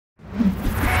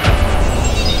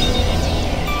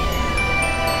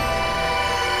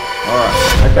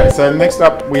Okay, so next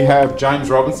up we have James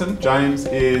Robertson. James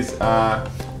is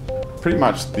pretty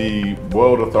much the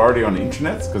world authority on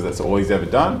intranets because that's all he's ever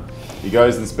done. He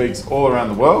goes and speaks all around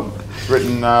the world. He's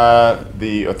written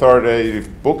the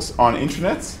authoritative books on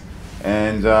intranets,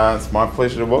 and it's my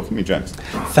pleasure to welcome you, James.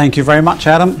 Thank you very much,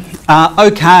 Adam.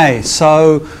 Okay,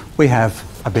 so we have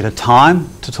a bit of time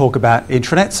to talk about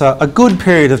intranets, so a good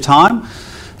period of time.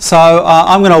 So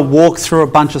I'm going to walk through a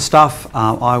bunch of stuff.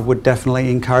 I would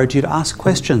definitely encourage you to ask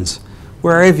questions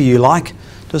wherever you like.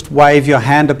 Just wave your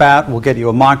hand about, we'll get you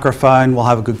a microphone, we'll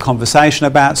have a good conversation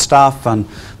about stuff, and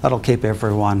that'll keep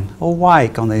everyone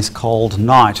awake on this cold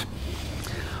night.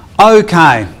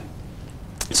 Okay,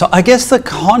 so I guess the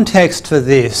context for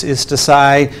this is to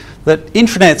say that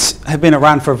intranets have been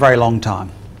around for a very long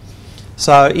time.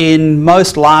 So in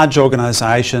most large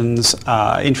organisations,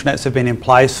 intranets have been in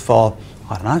place for,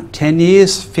 I don't know, 10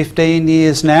 years, 15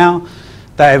 years now.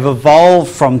 They've evolved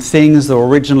from things that were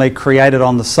originally created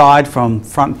on the side from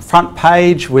front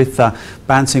page with the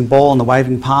bouncing ball and the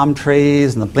waving palm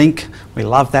trees and the blink. We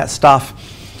love that stuff.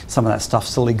 Some of that stuff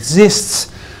still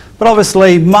exists. But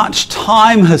obviously much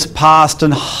time has passed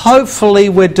and hopefully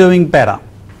we're doing better.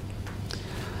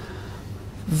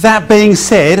 That being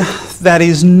said, that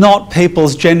is not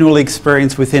people's general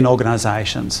experience within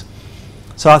organisations.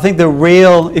 So I think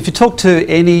if you talk to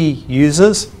any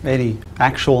users, any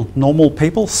actual normal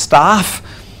people, staff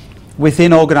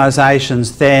within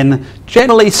organisations, then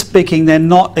generally speaking, they're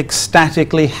not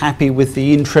ecstatically happy with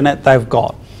the intranet they've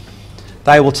got.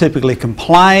 They will typically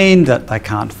complain that they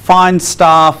can't find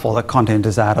stuff, or the content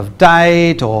is out of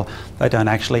date, or they don't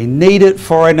actually need it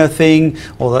for anything,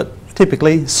 or that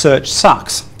typically search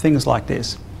sucks, things like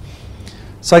this.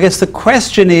 So I guess the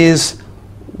question is,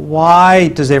 why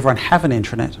does everyone have an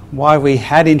intranet? Why have we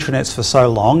had intranets for so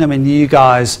long? I mean, you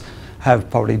guys have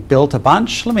probably built a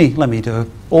bunch. Let me do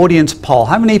an audience poll.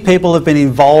 How many people have been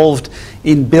involved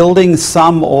in building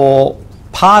some or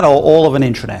part or all of an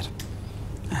intranet?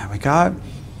 There we go.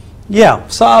 Yeah,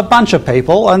 so a bunch of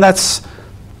people, and that's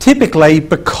typically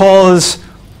because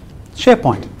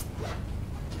SharePoint.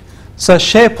 So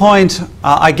SharePoint,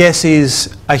 I guess,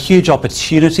 is a huge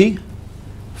opportunity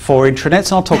for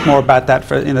intranets, and I'll talk more about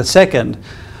that in a second.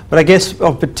 But I guess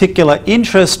of particular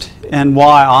interest and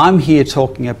why I'm here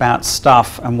talking about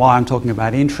stuff and why I'm talking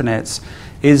about intranets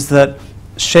is that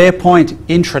SharePoint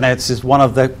intranets is one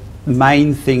of the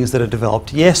main things that are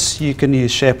developed. Yes, you can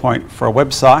use SharePoint for a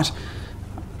website.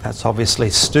 That's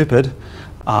obviously stupid.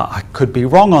 I could be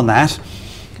wrong on that.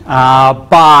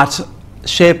 But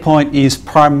SharePoint is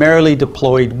primarily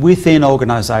deployed within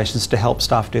organisations to help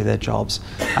staff do their jobs,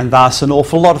 and thus an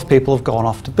awful lot of people have gone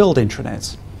off to build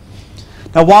intranets.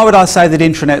 Now, why would I say that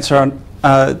intranets are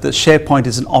that SharePoint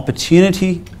is an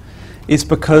opportunity? It's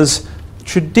because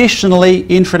traditionally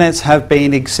intranets have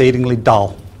been exceedingly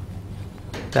dull.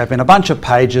 There have been a bunch of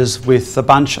pages with a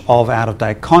bunch of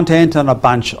out-of-date content and a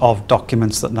bunch of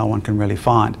documents that no one can really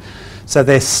find. So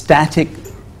they're static,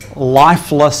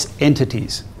 lifeless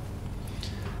entities.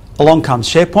 Along comes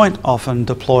SharePoint, often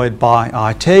deployed by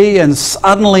IT, and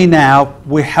suddenly now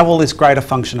we have all this greater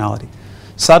functionality.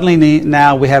 Suddenly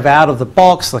now we have out of the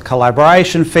box the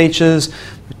collaboration features,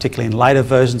 particularly in later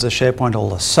versions of SharePoint, all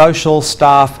the social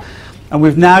stuff, and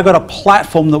we've now got a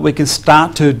platform that we can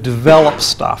start to develop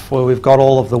stuff where we've got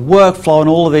all of the workflow and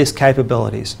all of these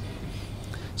capabilities.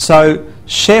 So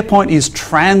SharePoint is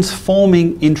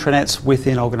transforming intranets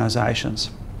within organisations.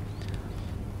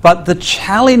 But the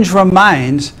challenge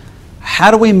remains,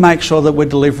 how do we make sure that we're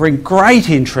delivering great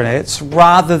intranets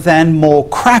rather than more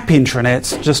crap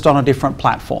intranets just on a different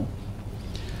platform?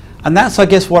 And that's, I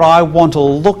guess, what I want to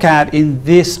look at in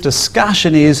this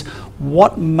discussion is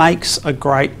what makes a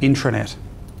great intranet?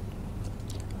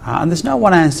 And there's no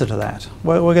one answer to that.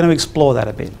 We're going to explore that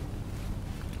a bit.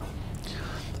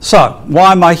 So,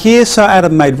 why am I here? So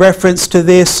Adam made reference to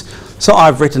this. So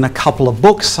I've written a couple of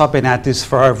books. I've been at this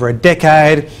for over a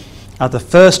decade. The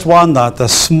first one, the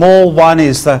small one,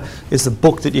 is the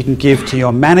book that you can give to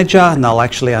your manager and they'll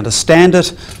actually understand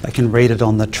it. They can read it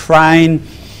on the train.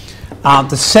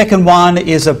 The second one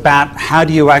is about how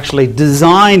do you actually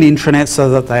design intranets so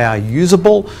that they are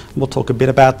usable. We'll talk a bit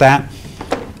about that.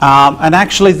 And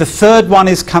actually the third one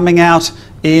is coming out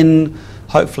in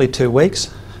hopefully 2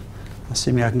 weeks,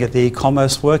 assuming I can get the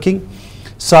e-commerce working.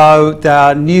 So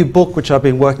the new book, which I've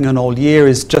been working on all year,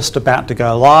 is just about to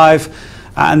go live.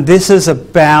 And this is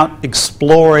about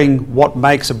exploring what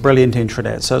makes a brilliant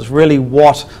intranet. So it's really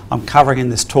what I'm covering in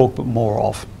this talk, but more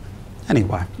of.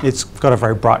 Anyway, it's got a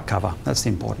very bright cover. That's the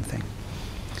important thing.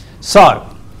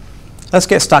 So let's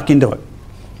get stuck into it.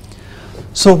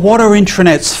 So what are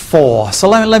intranets for? So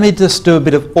let me just do a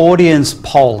bit of audience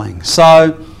polling.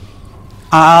 So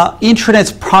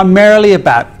intranets primarily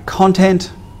about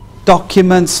content,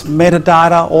 documents,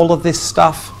 metadata, all of this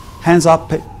stuff. Hands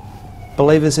up,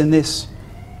 believers in this.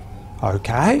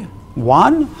 Okay,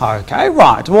 one. Okay,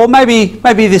 right. Well, maybe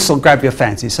this will grab your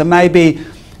fancy. So maybe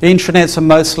the intranets are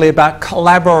mostly about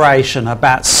collaboration,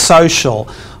 about social,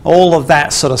 all of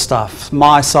that sort of stuff.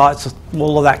 My sites,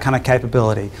 all of that kind of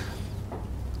capability.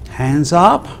 Hands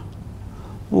up.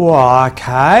 Well,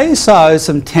 okay, so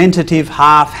some tentative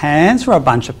half hands for a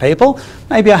bunch of people.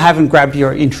 Maybe I haven't grabbed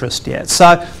your interest yet.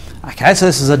 So, okay, so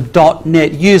this is a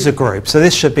 .NET user group. So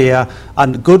this should be a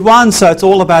good one. So it's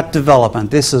all about development.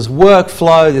 This is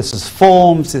workflow, this is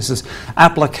forms, this is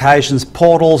applications,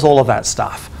 portals, all of that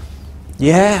stuff.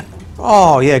 Yeah?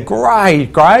 Oh, yeah,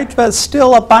 great, but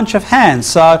still a bunch of hands.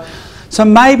 So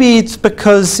maybe it's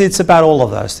because it's about all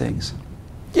of those things.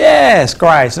 Yes,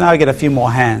 great. So now we get a few more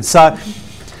hands. So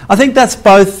I think that's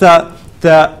both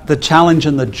the challenge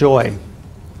and the joy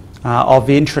of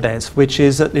intranets, which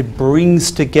is that it brings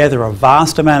together a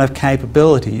vast amount of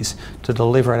capabilities to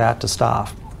deliver it out to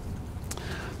staff.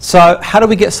 So how do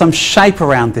we get some shape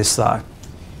around this though?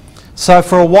 So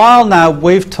for a while now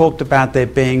we've talked about there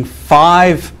being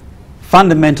 5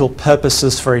 fundamental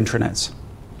purposes for intranets.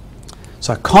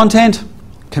 So content,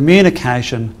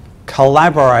 communication,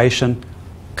 collaboration,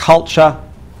 culture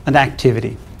and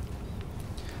activity.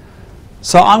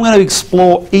 So I'm going to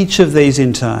explore each of these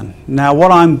in turn. Now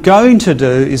what I'm going to do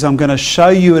is I'm going to show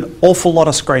you an awful lot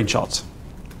of screenshots,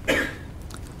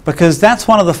 because that's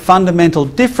one of the fundamental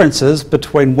differences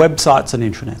between websites and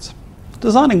intranets.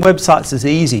 Designing websites is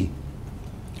easy.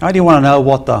 How do you want to know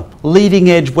what the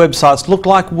leading edge websites look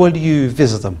like? Where do you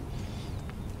visit them?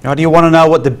 How do you want to know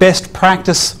what the best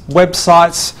practice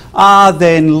websites are?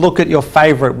 Then look at your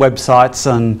favourite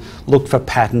websites and look for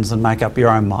patterns and make up your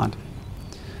own mind.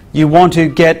 You want to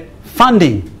get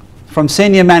funding from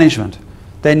senior management.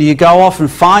 Then you go off and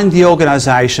find the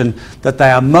organisation that they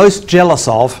are most jealous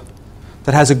of,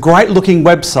 that has a great looking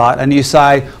website, and you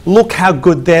say, look how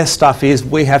good their stuff is,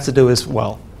 we have to do as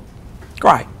well.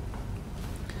 Great.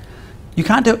 You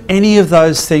can't do any of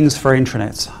those things for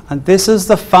intranets. And this is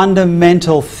the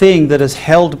fundamental thing that has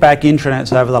held back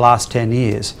intranets over the last 10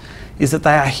 years, is that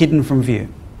they are hidden from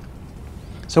view.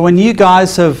 So when you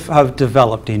guys have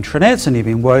developed intranets and you've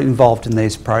been involved in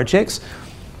these projects,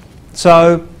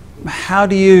 so how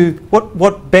do you,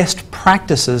 what best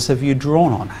practices have you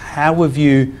drawn on? How have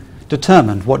you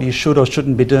determined what you should or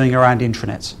shouldn't be doing around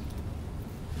intranets?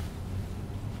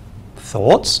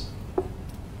 Thoughts?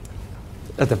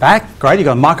 At the back, great, you've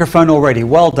got a microphone already,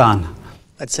 well done.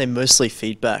 I'd say mostly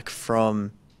feedback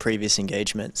from previous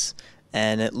engagements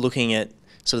and looking at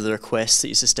sort of the requests that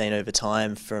you sustain over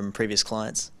time from previous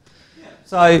clients.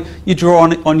 So you draw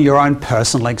on your own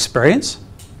personal experience,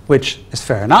 which is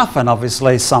fair enough, and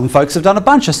obviously some folks have done a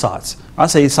bunch of sites, right?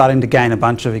 So you're starting to gain a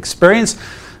bunch of experience.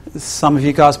 Some of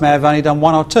you guys may have only done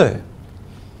 1 or 2.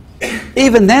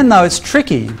 Even then though, it's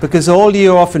tricky, because all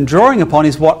you're often drawing upon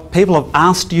is what people have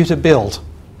asked you to build.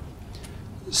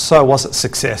 So was it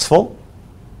successful?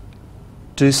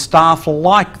 Do staff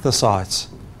like the sites?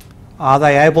 Are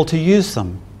they able to use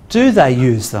them? Do they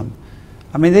use them?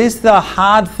 I mean, these are the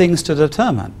hard things to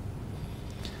determine.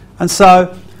 And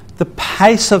so the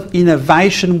pace of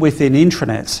innovation within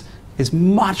intranets is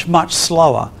much, much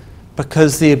slower,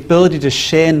 because the ability to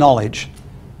share knowledge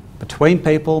between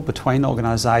people, between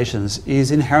organisations,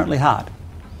 is inherently hard.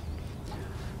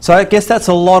 So I guess that's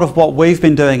a lot of what we've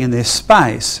been doing in this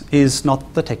space, is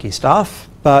not the techie stuff,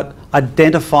 but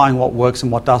identifying what works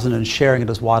and what doesn't and sharing it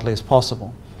as widely as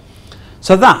possible.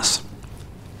 So thus,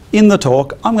 in the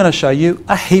talk, I'm going to show you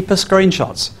a heap of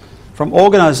screenshots from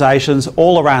organisations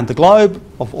all around the globe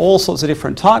of all sorts of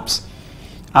different types.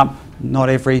 Not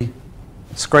every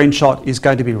screenshot is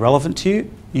going to be relevant to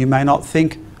you. You may not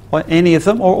think any of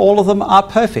them or all of them are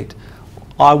perfect.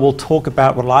 I will talk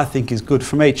about what I think is good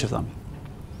from each of them.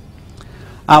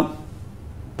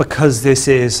 Because this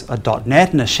is a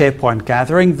 .NET and a SharePoint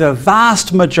gathering, the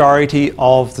vast majority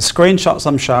of the screenshots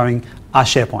I'm showing are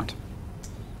SharePoint.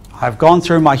 I've gone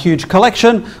through my huge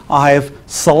collection, I have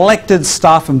selected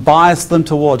stuff and biased them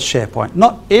towards SharePoint.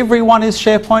 Not everyone is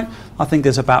SharePoint. I think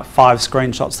there's about 5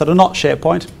 screenshots that are not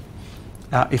SharePoint.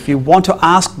 If you want to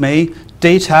ask me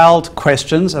detailed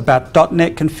questions about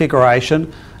 .NET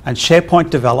configuration and SharePoint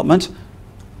development,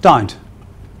 don't.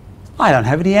 I don't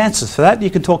have any answers for that. You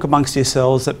can talk amongst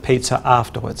yourselves at pizza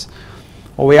afterwards.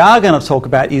 What we are going to talk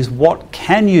about is what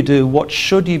can you do, what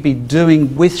should you be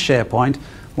doing with SharePoint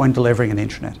when delivering an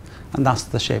intranet, and thus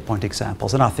the SharePoint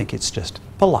examples. And I think it's just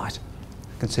polite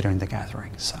considering the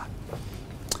gathering. So,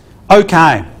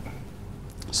 okay,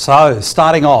 so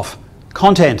starting off,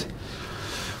 content.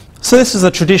 So this is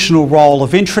a traditional role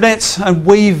of intranets, and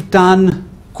we've done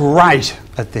great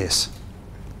at this.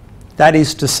 That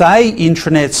is to say,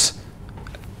 intranets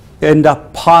end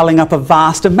up piling up a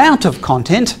vast amount of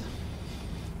content.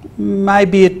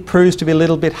 Maybe it proves to be a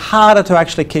little bit harder to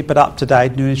actually keep it up to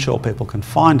date and ensure people can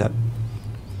find it.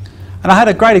 And I had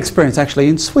a great experience actually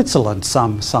in Switzerland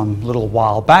some little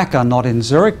while back, not in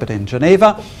Zurich but in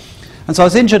Geneva. And so I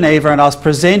was in Geneva and I was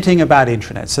presenting about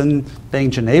intranets, and being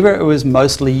Geneva it was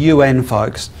mostly UN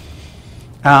folks.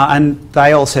 And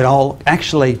they all said, oh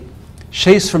actually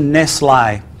she's from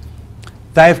Nestlé.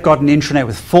 They've got an intranet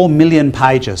with 4 million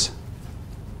pages.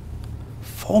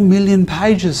 4 million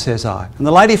pages, says I. And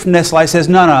the lady from Nestlé says,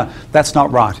 no, that's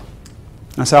not right.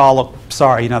 I say, oh look,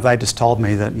 sorry, they just told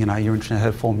me that, your intranet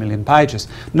had 4 million pages.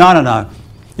 No.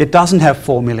 It doesn't have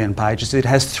 4 million pages, it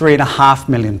has 3.5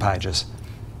 million pages.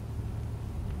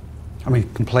 I mean,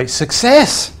 complete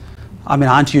success. I mean,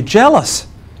 aren't you jealous?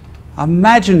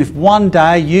 Imagine if one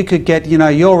day you could get,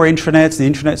 your intranets, the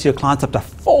intranets of your clients up to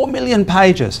 4 million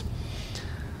pages.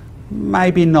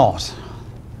 Maybe not,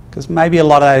 because maybe a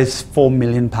lot of those 4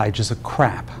 million pages are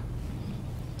crap.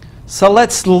 So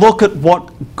let's look at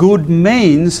what good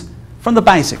means from the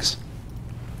basics.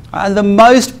 And the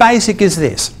most basic is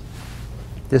this.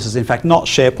 This is in fact not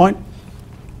SharePoint.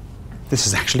 This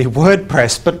is actually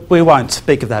WordPress, but we won't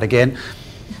speak of that again.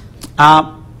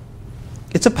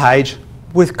 It's a page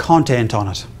with content on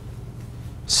it.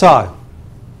 So,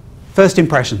 first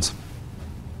impressions.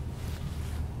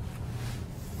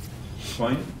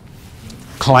 Clean.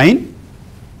 Clean.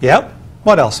 Yep.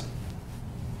 What else?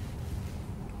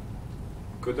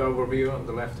 Good overview on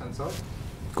the left-hand side.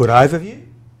 Good overview.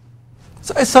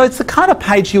 So it's the kind of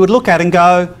page you would look at and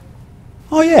go,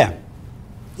 oh yeah,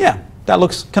 that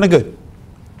looks kind of good.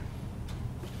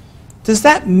 Does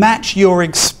that match your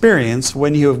experience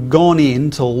when you have gone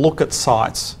in to look at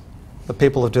sites that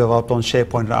people have developed on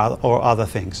SharePoint or other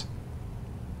things?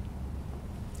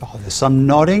 Oh, there's some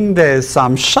nodding, there's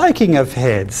some shaking of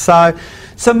heads.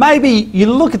 So maybe you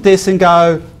look at this and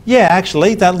go, yeah,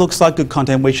 actually, that looks like good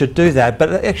content, we should do that.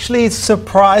 But actually, it's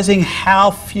surprising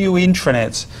how few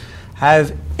intranets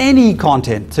have any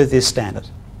content to this standard.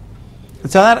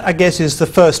 And so that, I guess, is the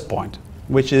first point,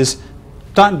 which is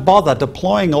don't bother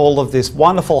deploying all of this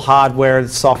wonderful hardware and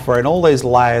software and all these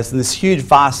layers and this huge,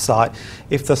 vast site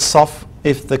if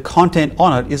the content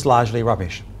on it is largely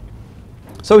rubbish.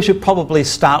 So we should probably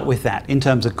start with that in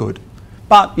terms of good.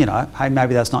 But, hey,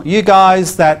 maybe that's not you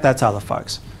guys, that's other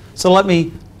folks. So let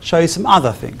me show you some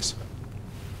other things.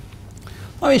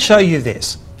 Let me show you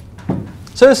this.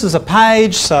 So this is a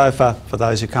page, so for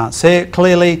those who can't see it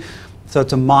clearly, so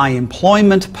it's a My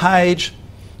Employment page.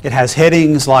 It has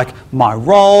headings like my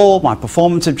role, my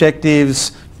performance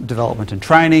objectives, development and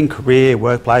training, career,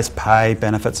 workplace, pay,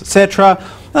 benefits, etc.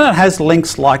 And it has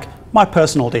links like my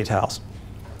personal details,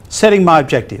 setting my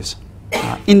objectives,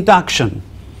 induction,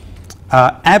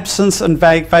 absence and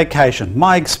vacation,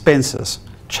 my expenses,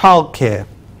 childcare,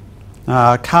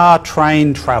 car,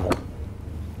 train, travel.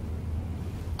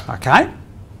 Okay,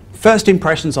 first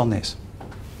impressions on this.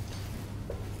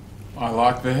 I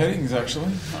like the headings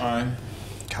actually.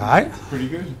 Okay. Pretty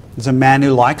good. There's a man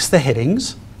who likes the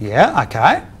headings. Yeah,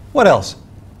 okay. What else?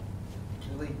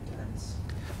 Really dense.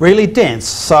 Really dense.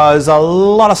 So there's a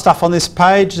lot of stuff on this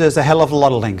page. There's a hell of a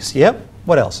lot of links. Yep.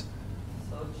 What else?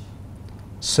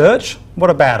 Search. What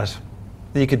about it?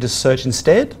 You could just search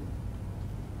instead?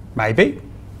 Maybe.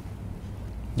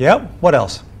 Yep. What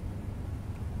else?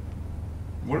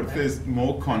 What if there's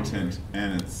more content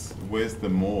and where's the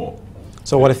more?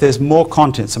 So what if there's more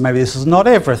content? So maybe this is not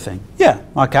everything. Yeah,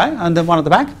 okay. And then one at the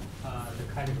back?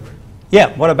 The category.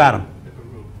 Yeah, what about them? The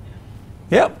group.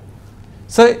 Yep.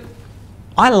 So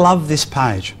I love this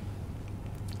page.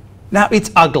 Now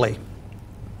it's ugly.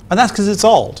 And that's because it's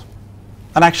old.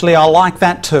 And actually I like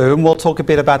that too, and we'll talk a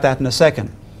bit about that in a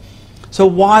second. So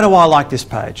why do I like this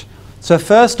page? So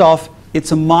first off,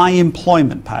 it's a My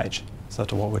Employment page. So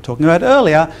to what we were talking about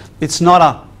earlier, it's not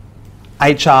a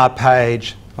HR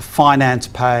page, a finance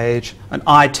page, an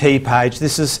IT page.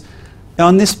 This is,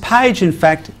 on this page, in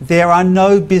fact, there are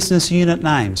no business unit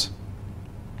names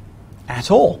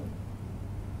at all.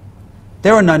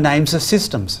 There are no names of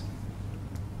systems.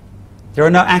 There are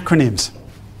no acronyms.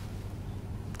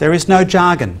 There is no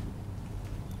jargon.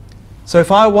 So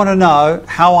if I want to know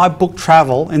how I book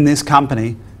travel in this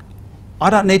company, I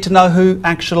don't need to know who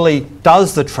actually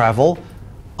does the travel.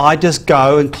 I just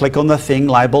go and click on the thing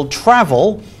labelled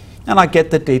travel and I get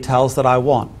the details that I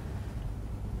want.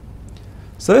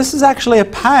 So this is actually a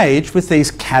page with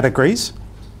these categories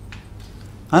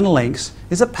and links,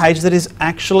 is a page that is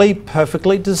actually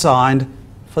perfectly designed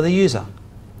for the user,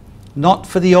 not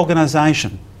for the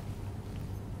organisation.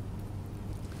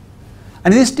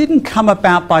 And this didn't come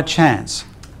about by chance.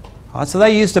 Right, so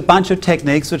they used a bunch of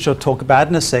techniques, which I'll talk about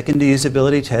in a second,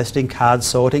 usability testing, card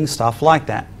sorting, stuff like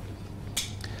that.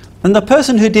 And the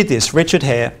person who did this, Richard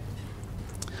Hare,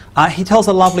 he tells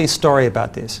a lovely story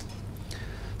about this.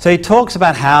 So he talks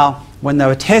about how when they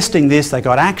were testing this, they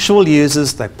got actual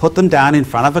users, they put them down in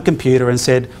front of a computer and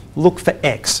said, look for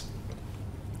X.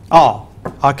 Oh,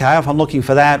 okay, if I'm looking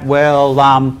for that, well,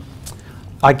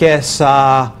 I guess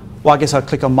I'll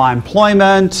click on my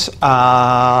employment.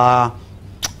 I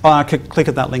could click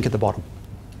on that link at the bottom.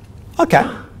 Okay.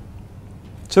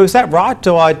 So is that right?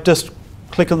 Do I just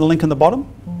click on the link on the bottom?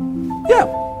 Yeah.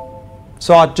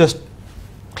 So I just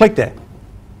click there.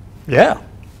 Yeah.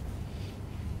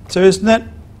 So isn't that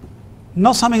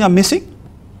not something I'm missing?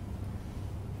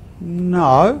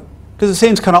 No. Because it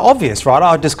seems kind of obvious, right?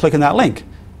 I'll just click on that link.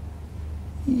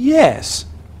 Yes.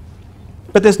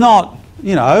 But there's not,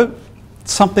 you know,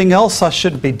 something else I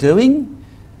should be doing?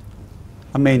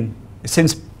 I mean, it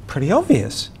seems pretty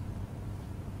obvious.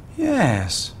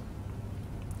 Yes.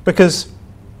 Because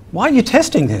why are you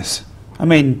testing this? I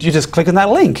mean, you just click on that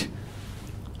link.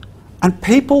 And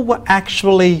people were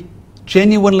actually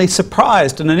genuinely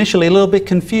surprised and initially a little bit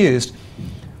confused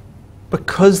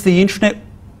because the intranet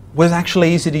was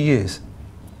actually easy to use.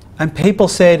 And people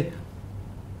said,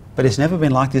 but it's never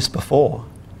been like this before.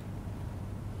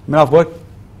 I mean, I've worked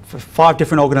for 5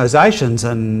 different organisations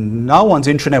and no one's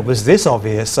intranet was this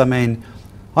obvious. I mean,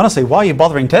 honestly, why are you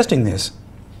bothering testing this?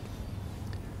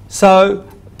 So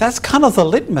that's kind of the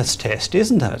litmus test,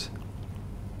 isn't it?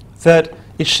 That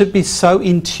it should be so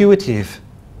intuitive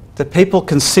that people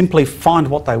can simply find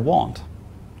what they want.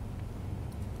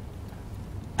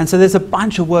 And so there's a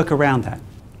bunch of work around that.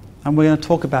 And we're going to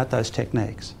talk about those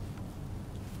techniques.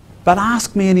 But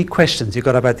ask me any questions you've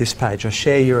got about this page or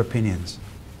share your opinions.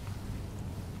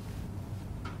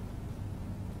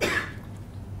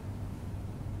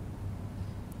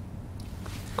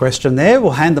 Question there.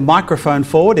 We'll hand the microphone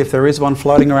forward if there is one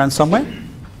floating around somewhere.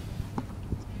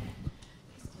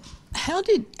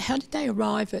 How did they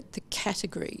arrive at the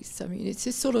categories? I mean, is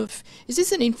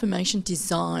this an information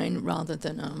design rather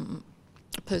than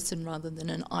a person rather than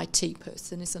an IT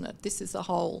person, isn't it? This is a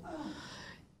whole.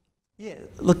 Yeah.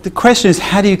 Look, the question is,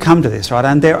 how do you come to this, right?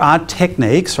 And there are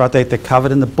techniques, right? They're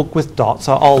covered in the book with dots.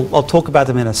 I'll talk about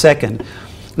them in a second.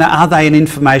 Now, are they an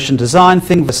information design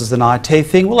thing versus an IT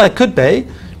thing? Well, they could be,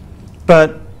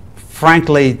 but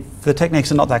frankly, the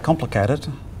techniques are not that complicated.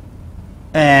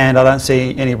 And I don't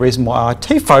see any reason why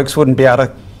IT folks wouldn't be able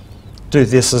to do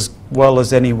this as well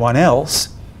as anyone else.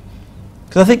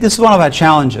 Because I think this is one of our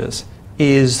challenges,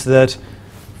 is that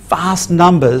vast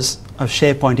numbers of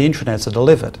SharePoint intranets are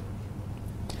delivered.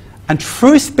 And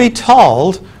truth be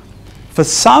told, for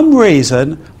some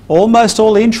reason, almost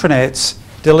all intranets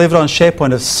delivered on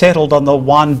SharePoint have settled on the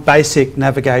one basic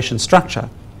navigation structure,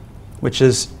 which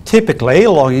is typically,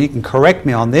 you can correct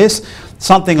me on this,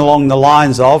 something along the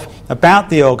lines of about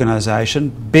the organisation,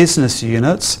 business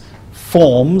units,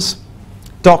 forms,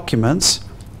 documents,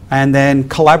 and then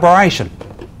collaboration.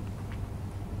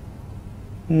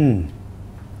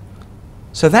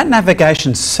 So that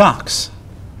navigation sucks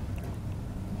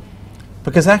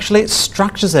because actually it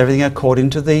structures everything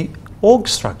according to the org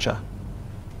structure.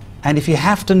 And if you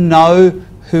have to know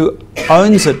who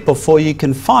owns it before you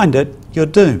can find it, you're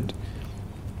doomed.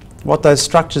 What those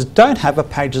structures don't have are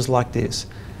pages like this.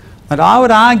 And I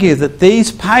would argue that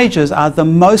these pages are the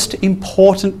most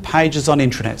important pages on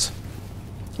intranets.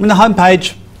 I mean, the home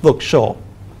page, look, sure,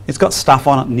 it's got stuff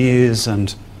on it, news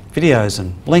and videos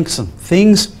and links and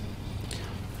things.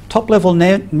 Top level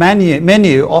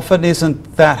menu often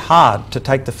isn't that hard to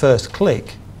take the first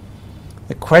click.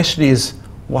 The question is,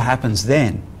 what happens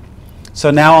then? So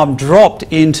now I'm dropped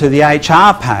into the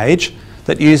HR page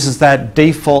that uses that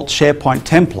default SharePoint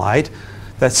template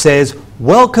that says,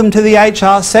 welcome to the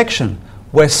HR section.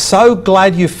 We're so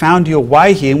glad you found your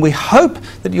way here and we hope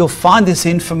that you'll find this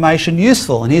information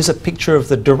useful. And here's a picture of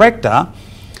the director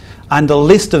and a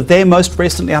list of their most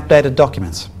recently updated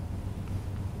documents.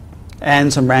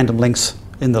 And some random links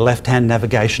in the left-hand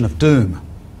navigation of doom.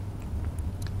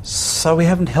 So we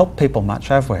haven't helped people much,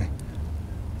 have we?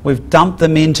 We've dumped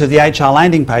them into the HR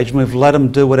landing page and we've let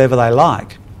them do whatever they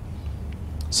like.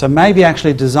 So maybe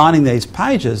actually designing these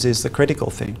pages is the critical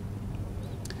thing.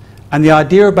 And the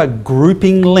idea about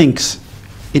grouping links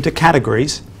into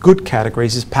categories, good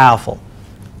categories, is powerful.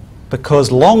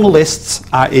 Because long lists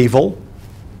are evil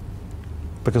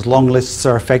because long lists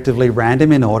are effectively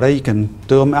random in order. You can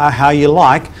do them how you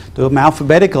like, do them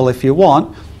alphabetical if you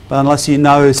want, but unless you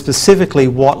know specifically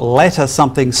what letter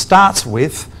something starts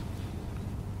with,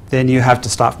 then you have to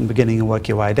start from the beginning and work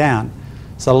your way down.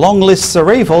 So long lists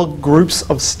are evil, groups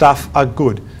of stuff are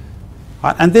good.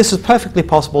 Right? And this is perfectly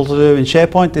possible to do in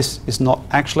SharePoint. This is not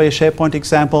actually a SharePoint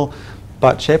example,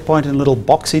 but SharePoint in a little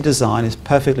boxy design is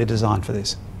perfectly designed for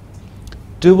this.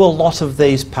 Do a lot of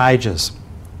these pages.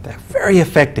 They're very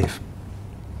effective.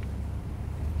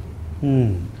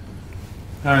 James,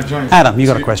 Adam, you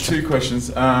got a question? Two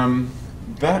questions.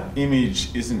 That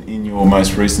image isn't in your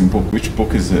most recent book. Which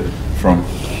book is it from?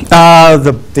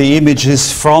 The image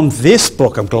is from this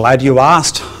book. I'm glad you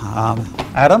asked,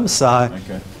 Adam. So,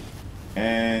 okay.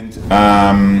 And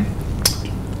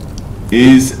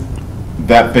is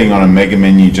that being on a mega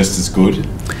menu just as good?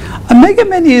 a mega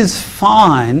menu is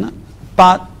fine,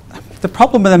 but the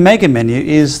problem with a mega menu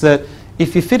is that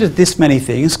if you fitted this many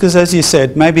things, because as you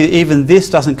said, maybe even this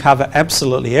doesn't cover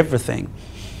absolutely everything.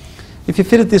 If you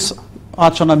fitted this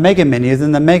much on a mega menu,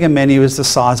 then the mega menu is the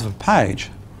size of a page.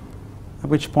 At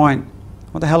which point,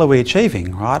 what the hell are we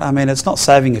achieving, right? I mean, it's not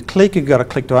saving a click. You've got to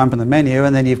click to open the menu,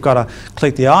 and then you've got to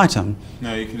click the item.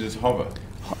 No, you can just hover.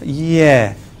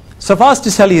 Yeah. So if I was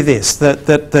to tell you this,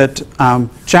 that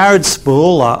Jared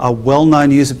Spool, a well-known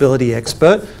usability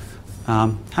expert,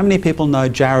 how many people know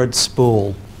Jared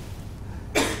Spool?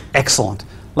 Excellent.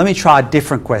 Let me try a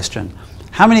different question.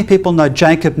 How many people know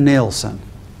Jacob Nielsen?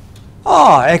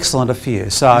 Oh, excellent, a few.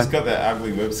 So He's got that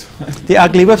ugly website. the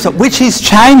ugly website, which he's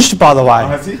changed, by the way. Oh,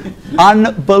 has he?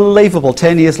 Unbelievable,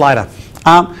 10 years later.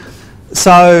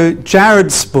 So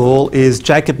Jared Spool is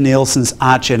Jacob Nielsen's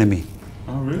arch enemy.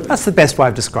 Oh, really? That's the best way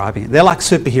of describing it. They're like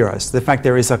superheroes. In fact,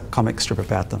 there is a comic strip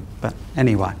about them. But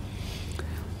anyway,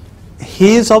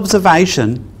 his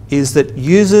observation is that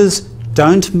users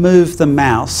don't move the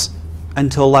mouse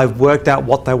until they've worked out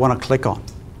what they want to click on.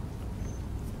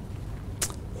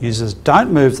 Users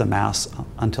don't move the mouse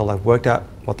until they've worked out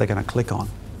what they're going to click on.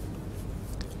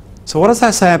 So what does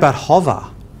that say about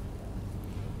hover?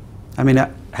 I mean,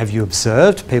 have you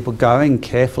observed people going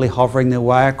carefully hovering their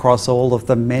way across all of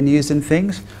the menus and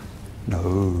things?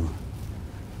 No.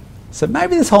 So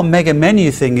maybe this whole mega menu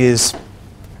thing is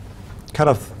kind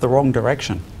of the wrong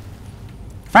direction.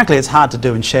 Frankly, it's hard to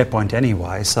do in SharePoint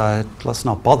anyway, so let's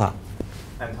not bother.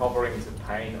 And hovering is a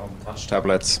pain on touch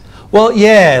tablets. Well,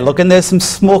 yeah, look, and there's some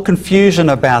small confusion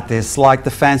about this, like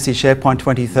the fancy SharePoint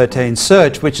 2013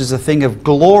 search, which is a thing of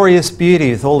glorious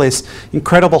beauty with all this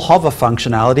incredible hover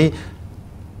functionality.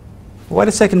 Wait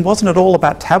a second, wasn't it all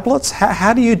about tablets?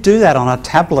 How do you do that on a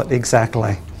tablet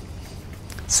exactly?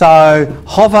 So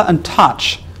hover and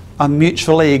touch are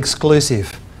mutually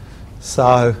exclusive.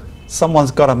 So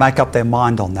someone's got to make up their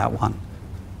mind on that one.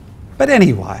 But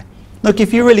anyway, look,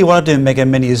 if you really want to do mega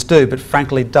menus, do, but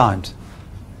frankly don't.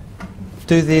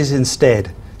 Do these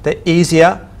instead. They're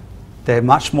easier, they're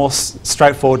much more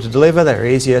straightforward to deliver, they're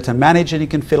easier to manage, and you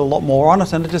can fit a lot more on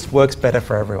it, and it just works better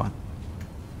for everyone.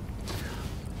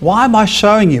 Why am I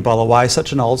showing you, by the way,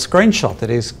 such an old screenshot that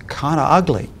is kind of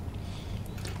ugly?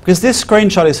 Because this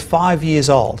screenshot is 5 years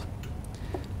old.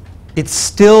 It's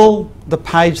still the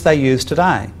page they use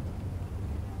today.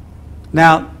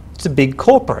 Now, it's a big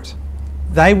corporate.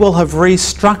 They will have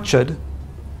restructured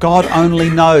God only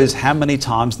knows how many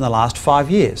times in the last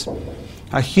 5 years.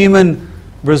 Human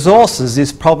resources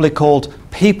is probably called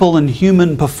people and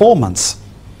human performance,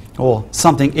 or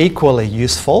something equally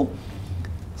useful.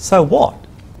 So what?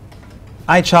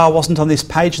 HR wasn't on this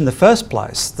page in the first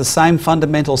place. The same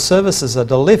fundamental services are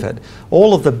delivered.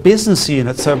 All of the business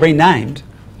units are renamed.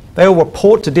 They all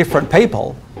report to different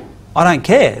people. I don't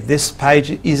care. This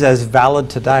page is as valid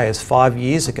today as 5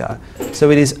 years ago. So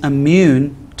it is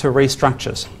immune to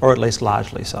restructures, or at least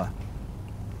largely so.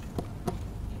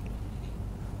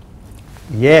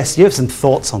 Yes, you have some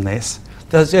thoughts on this.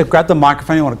 Grab the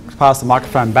microphone. You want to pass the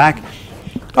microphone back?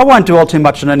 I won't do all too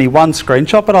much on any one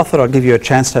screenshot, but I thought I'd give you a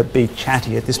chance to be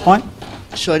chatty at this point.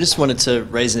 Sure, I just wanted to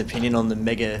raise an opinion on the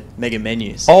mega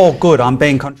menus. Oh, good. I'm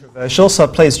being controversial, so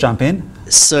please jump in.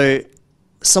 So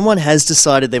someone has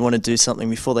decided they want to do something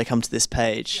before they come to this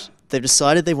page. They've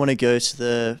decided they want to go to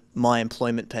the My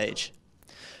Employment page.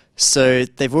 So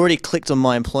they've already clicked on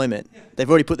My Employment. They've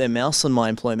already put their mouse on My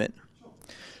Employment.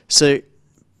 So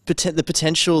the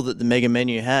potential that the mega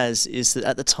menu has is that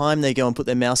at the time they go and put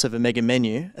their mouse over mega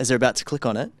menu, as they're about to click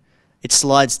on it, it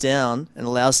slides down and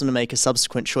allows them to make a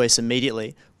subsequent choice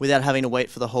immediately without having to wait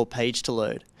for the whole page to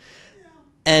load.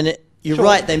 And you're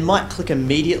right, they might click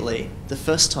immediately the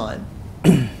first time,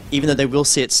 even though they will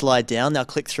see it slide down. They'll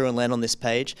click through and land on this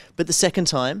page. But the second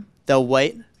time, they'll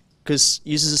wait, because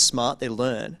users are smart, they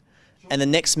learn. And the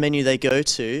next menu they go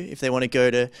to, if they want to go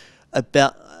to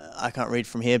about, I can't read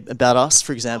from here, about us,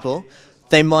 for example,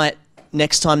 they might,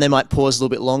 next time they might pause a little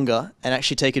bit longer and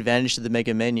actually take advantage of the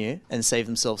mega menu and save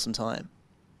themselves some time.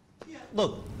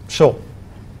 Look, sure.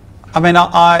 I mean,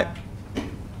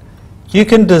 you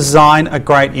can design a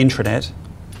great intranet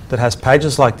that has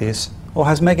pages like this or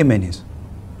has mega menus.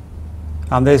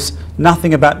 There's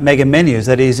nothing about mega menus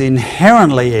that is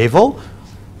inherently evil.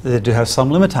 They do have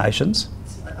some limitations.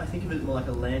 I think of it more like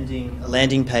a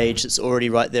landing page that's already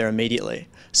right there immediately.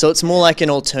 So it's more like an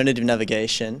alternative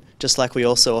navigation, just like we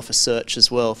also offer search as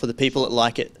well for the people that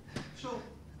like it. Sure.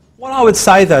 What I would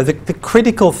say though, the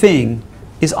critical thing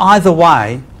is either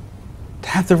way to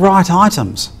have the right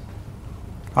items.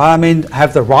 I mean,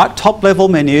 have the right top level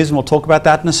menus, and we'll talk about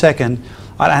that in a second,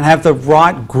 and have the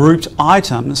right grouped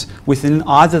items within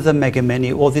either the mega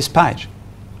menu or this page.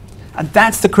 And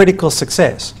that's the critical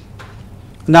success.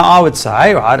 Now I would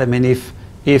say, right, I mean,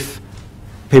 if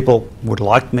people would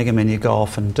like mega menu, go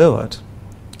off and do it.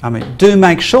 I mean, do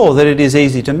make sure that it is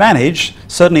easy to manage.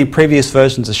 Certainly in previous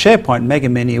versions of SharePoint, mega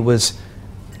menu was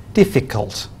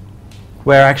difficult,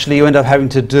 where actually you end up having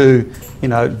to do, you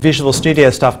know, Visual Studio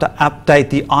stuff to update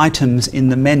the items in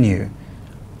the menu,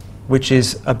 which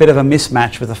is a bit of a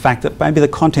mismatch with the fact that maybe the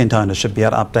content owner should be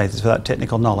able to update this without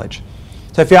technical knowledge.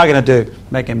 So if you are going to do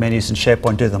mega menus in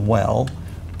SharePoint, do them well.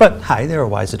 But hey, there are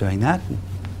ways of doing that.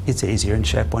 It's easier in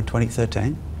SharePoint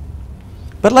 2013.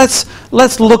 But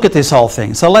let's look at this whole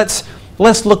thing. So let's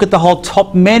look at the whole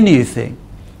top menu thing,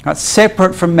 right,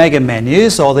 separate from mega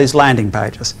menus or these landing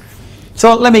pages.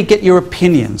 So let me get your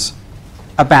opinions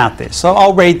about this. So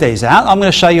I'll read these out. I'm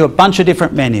going to show you a bunch of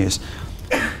different menus.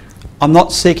 I'm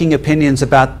not seeking opinions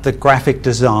about the graphic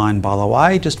design, by the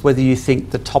way, just whether you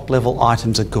think the top level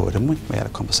items are good. And we had a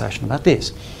conversation about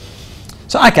this.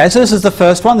 So okay, so this is the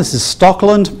first one. This is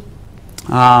Stockland.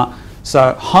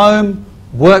 So home,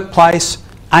 workplace,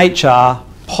 HR,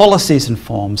 policies and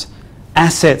forms,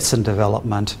 assets and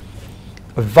development,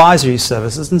 advisory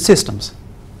services and systems.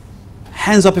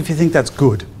 Hands up if you think that's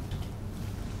good.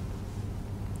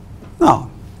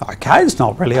 No, okay, it's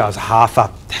not really. I was half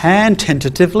up hand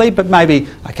tentatively, but maybe,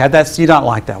 okay, you don't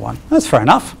like that one. That's fair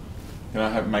enough. Can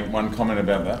I make one comment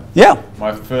about that? Yeah.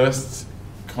 My first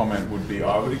comment would be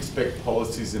I would expect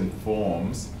policies and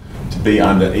forms to be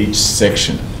under each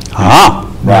section. Ah,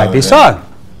 maybe so.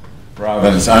 Rather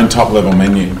than its own top level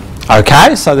menu.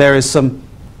 Okay, so there is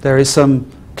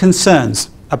some concerns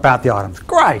about the items.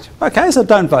 Great. Okay, so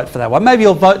don't vote for that one. Maybe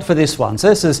you'll vote for this one. So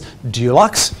this is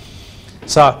Dulux.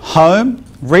 So home,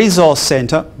 resource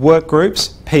centre, work groups,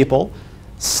 people,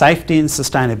 safety and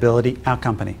sustainability, our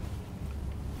company.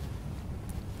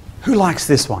 Who likes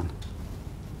this one?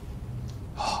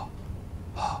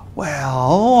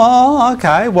 Well,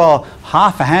 okay, well,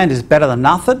 half a hand is better than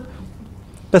nothing,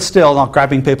 but still not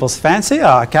grabbing people's fancy.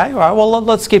 Okay, all right, well,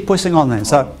 let's keep pushing on then.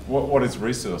 So, what is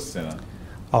resource centre?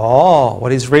 Oh,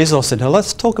 what is resource centre?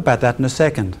 Let's talk about that in a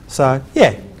second. So,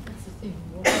 yeah.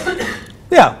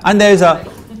 Yeah, and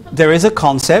there is a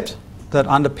concept that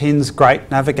underpins great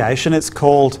navigation. It's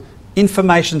called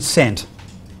information sent.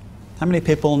 How many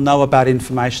people know about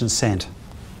information sent?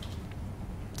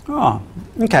 Oh,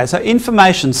 okay, so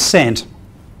information sent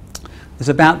is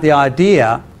about the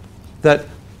idea that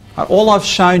all I've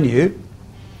shown you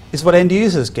is what end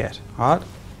users get, right?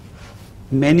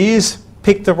 Menus,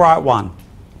 pick the right one.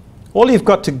 All you've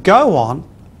got to go on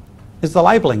is the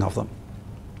labelling of them.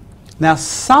 Now,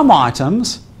 some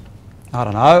items, I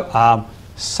don't know,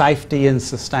 safety and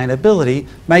sustainability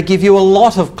may give you a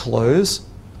lot of clues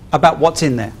about what's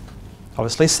in there.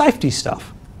 Obviously, safety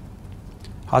stuff.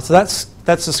 Right, so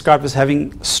that's described as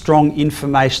having strong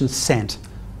information scent,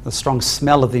 the strong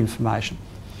smell of the information.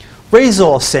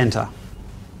 Resource centre.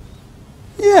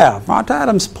 Yeah, right to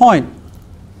Adam's point.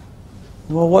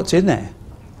 Well, what's in there?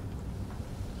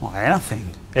 Well,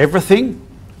 anything. Everything.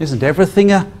 Isn't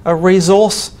everything a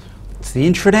resource? It's the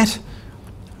intranet,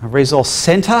 a resource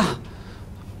centre.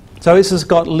 So this has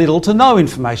got little to no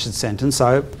information sent, and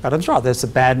so Adam's right, that's a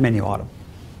bad menu item.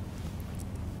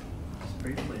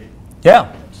 Briefly.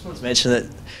 Yeah. I just want to mention that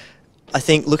I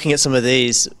think looking at some of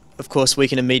these, of course, we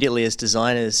can immediately as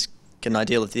designers get an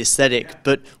idea of the aesthetic,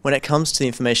 but when it comes to the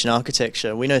information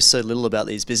architecture, we know so little about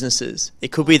these businesses.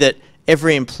 It could be that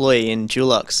every employee in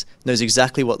Dulux knows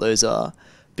exactly what those are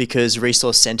because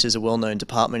resource centre is a well-known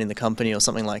department in the company or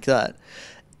something like that.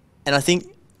 And I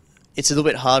think it's a little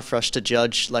bit hard for us to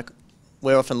judge, like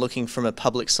we're often looking from a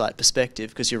public site perspective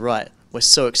because you're right, we're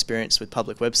so experienced with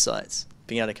public websites,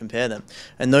 being able to compare them.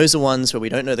 And those are ones where we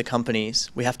don't know the companies,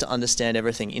 we have to understand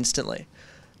everything instantly.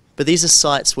 But these are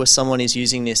sites where someone is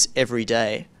using this every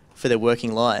day for their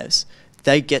working lives.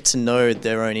 They get to know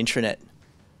their own intranet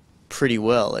pretty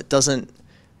well. They don't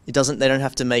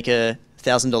have to make a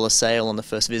 $1,000 sale on the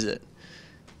first visit.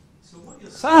 So what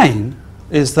you're saying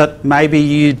is that maybe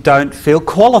you don't feel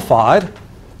qualified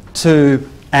to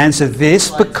answer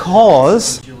this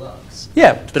because...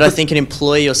 Yeah. But I think an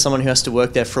employee or someone who has to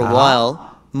work there for a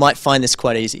while might find this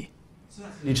quite easy. So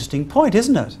that's an interesting point,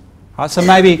 isn't it? Right, so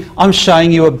maybe I'm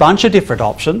showing you a bunch of different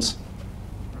options.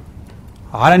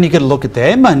 Right, and you could look at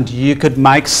them and you could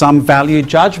make some value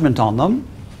judgment on them.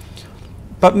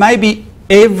 But maybe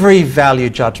every value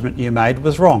judgment you made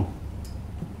was wrong.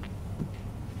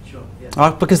 Sure, yeah.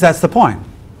 Right, because that's the point,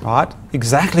 right?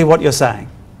 Exactly what you're saying,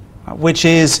 right? Which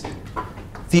is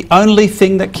the only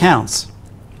thing that counts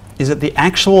is that the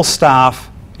actual staff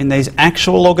in these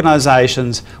actual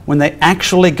organisations, when they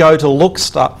actually go to look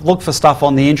for stuff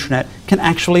on the intranet, can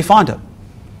actually find it.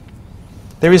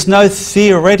 There is no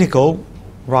theoretical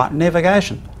right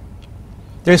navigation.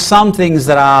 There are some things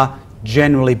that are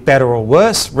generally better or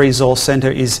worse. Resource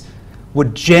Centre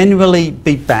would generally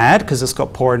be bad because it's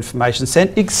got poor information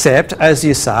sent, except, as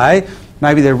you say,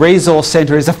 maybe the Resource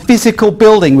Centre is a physical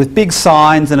building with big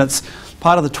signs and it's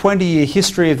part of the 20-year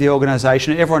history of the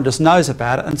organisation, everyone just knows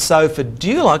about it, and so for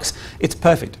Dulux, it's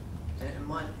perfect. It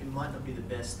might not be the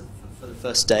best for the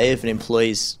first day of an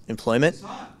employee's employment,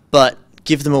 but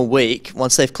give them a week,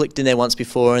 once they've clicked in there once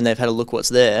before and they've had a look what's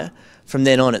there, from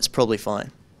then on it's probably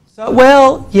fine. So,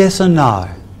 well, yes and no.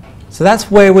 So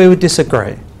that's where we would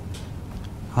disagree.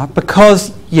 Right?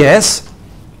 Because, yes,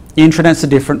 intranets are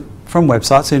different from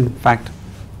websites. In fact,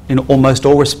 in almost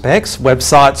all respects,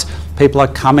 websites, people are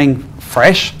coming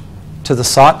fresh to the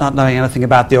site, not knowing anything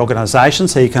about the organisation,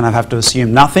 so you kind of have to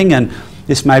assume nothing, and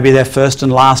this may be their first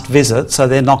and last visit, so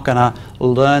they're not going to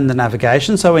learn the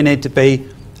navigation, so we need to be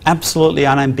absolutely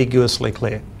unambiguously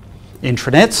clear.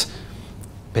 Intranets,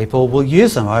 people will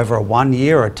use them over a 1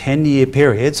 year or a 10-year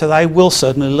period, so they will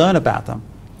certainly learn about them.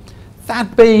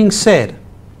 That being said,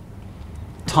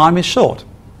 time is short,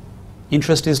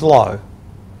 interest is low,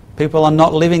 people are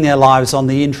not living their lives on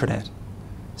the intranet,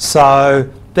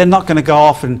 so they're not going to go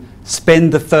off and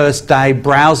spend the first day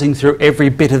browsing through every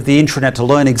bit of the intranet to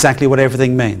learn exactly what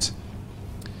everything means.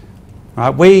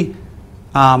 Right? We,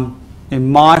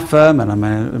 in my firm, and I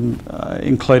mean,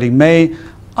 including me,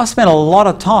 I spent a lot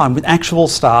of time with actual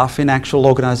staff in actual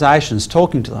organisations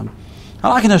talking to them.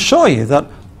 And I can assure you that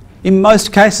in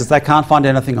most cases they can't find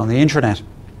anything on the intranet.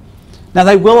 Now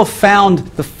they will have found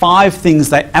the 5 things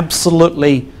they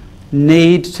absolutely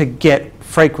need to get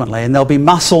frequently, and there'll be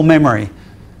muscle memory.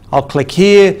 I'll click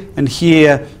here, and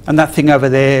that thing over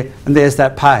there, and there's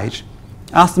that page.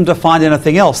 Ask them to find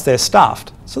anything else, they're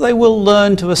stuffed. So they will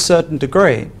learn to a certain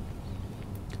degree.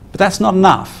 But that's not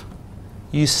enough.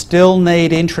 You still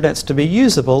need intranets to be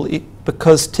usable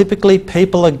because typically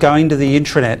people are going to the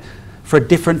intranet for a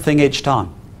different thing each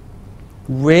time.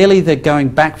 Rarely they're going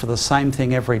back for the same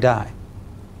thing every day.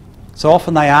 So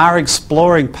often they are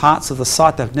exploring parts of the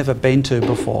site they've never been to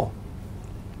before.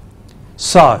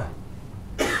 So,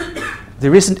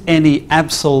 there isn't any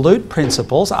absolute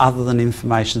principles other than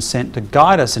information sent to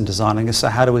guide us in designing this. So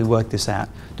how do we work this out?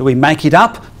 Do we make it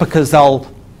up because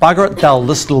they'll bugger it, they'll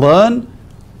just learn?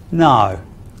 No,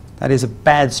 that is a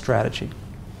bad strategy.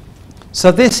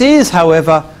 So this is,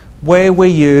 however, where we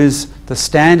use the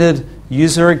standard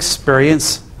user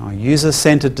experience or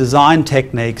user-centered design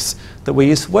techniques that we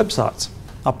use for websites.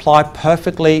 Apply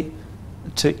perfectly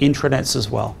to intranets as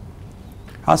well.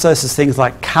 Right, so this is things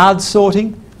like card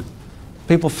sorting.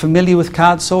 People familiar with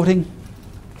card sorting?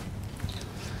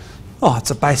 Oh, it's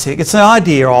the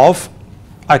idea of,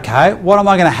 okay, what am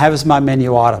I going to have as my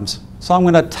menu items? So I'm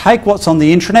going to take what's on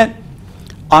the intranet,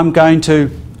 I'm going to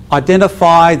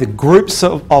identify the groups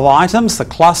of items, the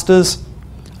clusters,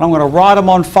 and I'm going to write them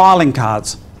on filing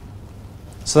cards.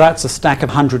 So that's a stack of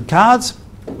 100 cards.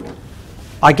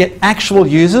 I get actual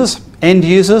users, end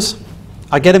users,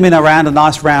 I get them in around a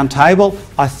nice round table,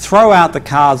 I throw out the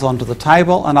cards onto the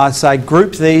table and I say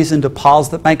group these into piles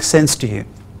that make sense to you.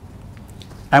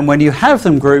 And when you have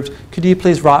them grouped, could you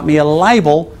please write me a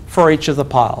label for each of the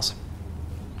piles?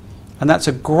 And that's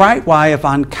a great way of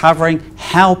uncovering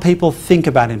how people think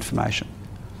about information.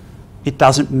 It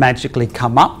doesn't magically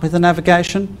come up with the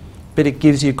navigation, but it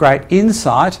gives you great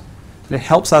insight and it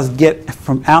helps us get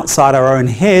from outside our own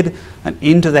head and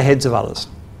into the heads of others.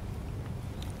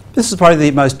 This is probably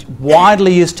the most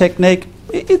widely used technique.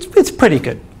 It's pretty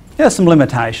good. There are some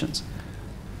limitations.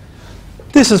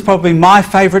 This is probably my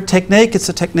favourite technique. It's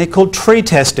a technique called tree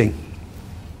testing.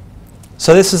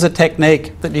 So this is a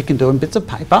technique that you can do in bits of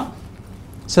paper.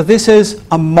 So this is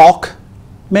a mock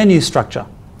Menu structure,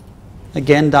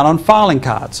 again done on filing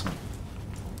cards.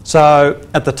 So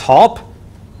at the top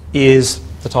is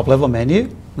the top level menu,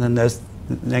 and then there's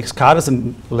the next card is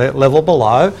the level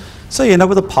below. So you end up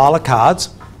with a pile of cards,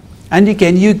 and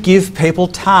again you give people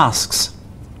tasks.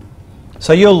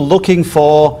 So you're looking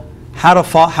for how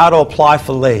to apply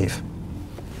for leave.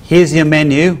 Here's your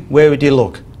menu, where would you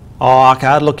look? Oh, okay,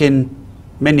 I'd look in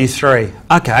menu 3.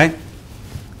 Okay,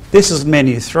 this is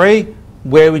menu 3,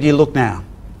 where would you look now?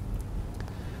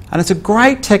 And it's a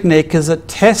great technique because it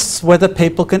tests whether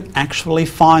people can actually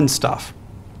find stuff.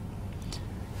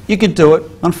 You could do it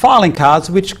on filing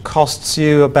cards, which costs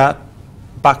you about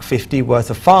 $1.50 worth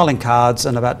of filing cards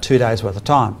and about 2 days worth of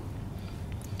time.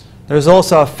 There's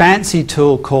also a fancy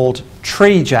tool called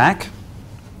TreeJack.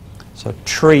 So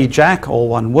TreeJack, all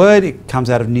one word, it comes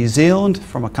out of New Zealand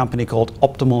from a company called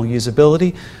Optimal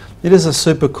Usability. It is a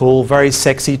super cool, very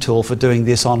sexy tool for doing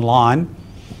this online.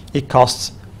 It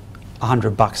costs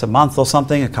 $100 a month or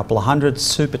something, a couple of hundred,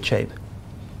 super cheap.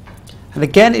 And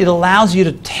again, it allows you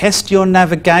to test your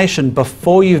navigation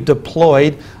before you've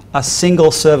deployed a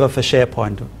single server for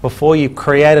SharePoint, before you've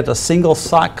created a single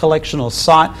site collection or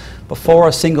site, before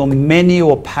a single menu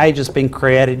or page has been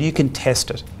created, you can test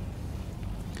it.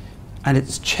 And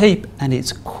it's cheap and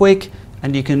it's quick,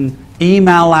 and you can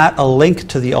email out a link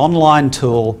to the online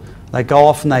tool. They go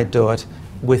off and they do it.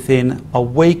 Within a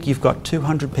week, you've got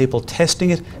 200 people testing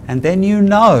it, and then you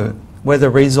know whether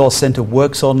Resource Centre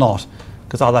works or not,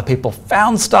 because either people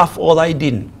found stuff or they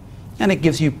didn't. And it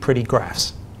gives you pretty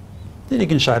graphs that you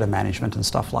can show to management and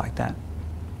stuff like that.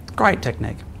 Great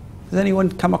technique. Has anyone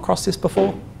come across this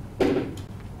before?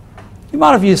 You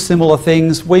might have used similar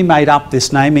things. We made up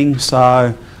this naming,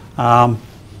 so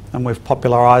and we've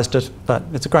popularised it, but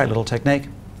it's a great little technique.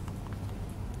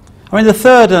 I mean, the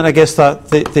third, and I guess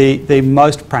the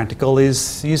most practical, is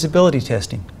usability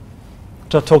testing,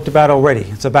 which I've talked about already.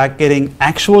 It's about getting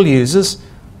actual users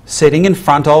sitting in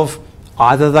front of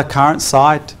either the current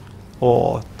site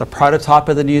or the prototype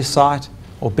of the new site,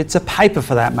 or bits of paper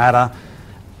for that matter,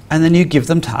 and then you give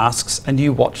them tasks and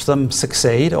you watch them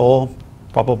succeed or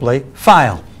probably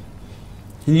fail.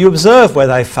 And you observe where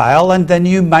they fail, and then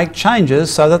you make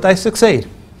changes so that they succeed.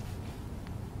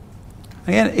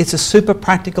 Again, it's a super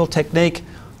practical technique.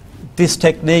 This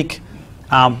technique,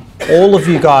 all of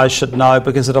you guys should know,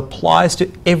 because it applies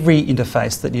to every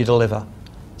interface that you deliver.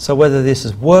 So whether this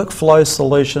is workflow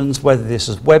solutions, whether this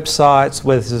is websites,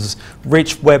 whether this is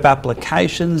rich web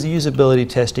applications, usability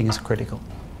testing is critical.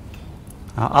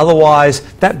 Otherwise,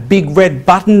 that big red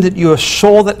button that you were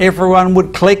sure that everyone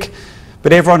would click,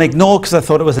 but everyone ignored because they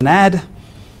thought it was an ad,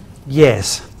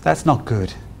 yes, that's not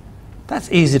good.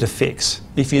 That's easy to fix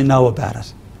if you know about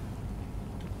it.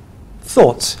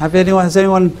 Thoughts? Has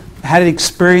anyone had an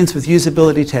experience with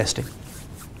usability testing?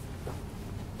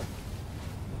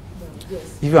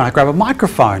 If you want to grab a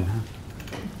microphone.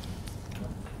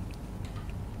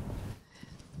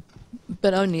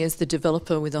 But only as the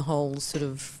developer with a whole sort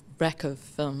of rack of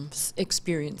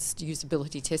experienced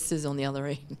usability testers on the other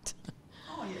end.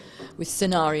 With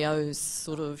scenarios,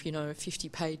 sort of, 50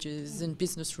 pages and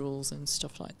business rules and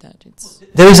stuff like that.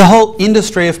 There is a whole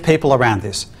industry of people around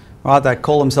this, right? They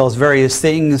call themselves various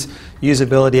things: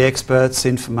 usability experts,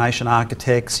 information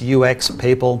architects, UX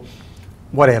people,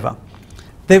 whatever.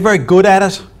 They're very good at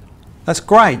it. That's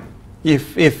great.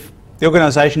 If the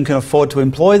organisation can afford to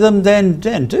employ them, then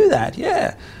do that,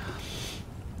 yeah.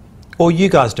 Or you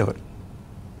guys do it.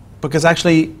 Because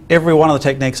actually, every one of the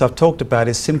techniques I've talked about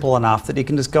is simple enough that you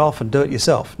can just go off and do it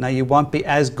yourself. Now, you won't be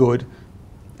as good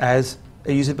as a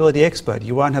usability expert.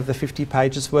 You won't have the 50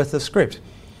 pages worth of script.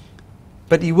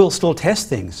 But you will still test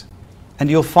things, and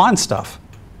you'll find stuff.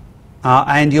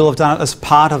 And you'll have done it as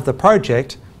part of the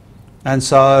project, and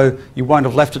so you won't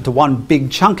have left it to one big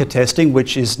chunk of testing,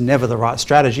 which is never the right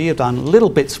strategy. You've done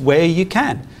little bits where you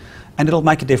can, and it'll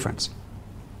make a difference.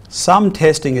 Some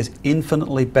testing is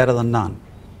infinitely better than none.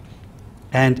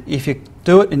 And if you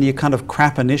do it and you kind of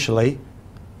crap initially,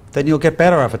 then you'll get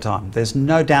better over time. There's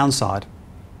no downside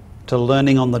to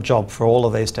learning on the job for all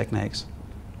of these techniques.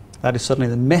 That is certainly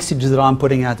the message that I'm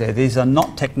putting out there. These are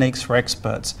not techniques for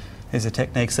experts. These are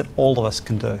techniques that all of us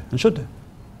can do and should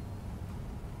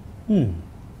do.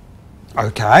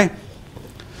 Okay.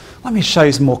 Let me show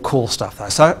you some more cool stuff though.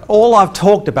 So all I've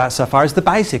talked about so far is the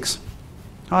basics.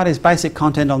 Right, is basic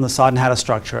content on the site and how to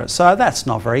structure it. So that's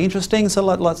not very interesting, so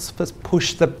let's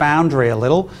push the boundary a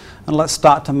little and let's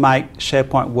start to make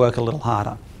SharePoint work a little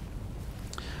harder.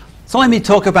 So let me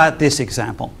talk about this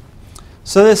example.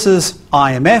 So this is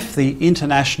IMF, the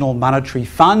International Monetary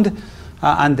Fund,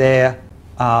 and their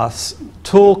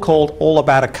tool called All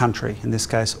About a Country, in this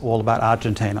case All About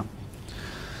Argentina.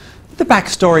 The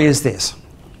backstory is this.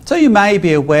 So you may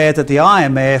be aware that the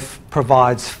IMF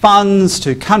provides funds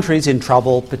to countries in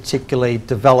trouble, particularly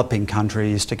developing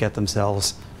countries, to get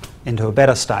themselves into a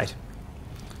better state.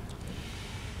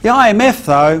 The IMF,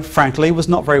 though, frankly, was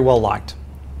not very well liked.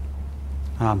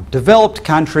 Developed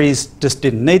countries just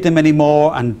didn't need them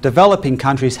anymore, and developing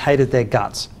countries hated their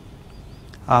guts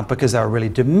because they were really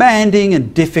demanding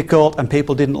and difficult, and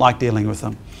people didn't like dealing with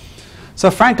them. So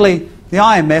frankly, the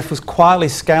IMF was quietly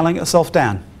scaling itself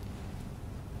down.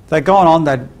 They'd gone on,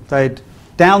 they'd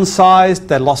downsized,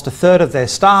 they'd lost a third of their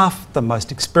staff, the most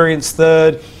experienced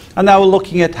third, and they were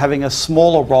looking at having a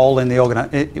smaller role in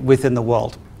within the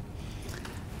world.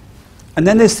 And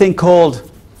then this thing called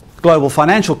global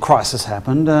financial crisis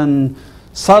happened, and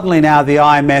suddenly now the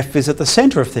IMF is at the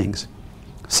centre of things.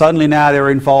 Suddenly now they're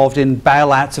involved in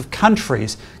bailouts of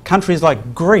countries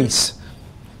like Greece,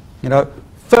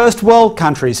 first world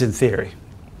countries in theory.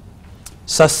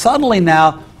 So suddenly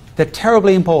now they're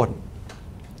terribly important.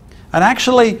 And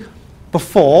actually,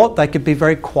 before, they could be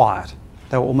very quiet.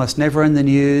 They were almost never in the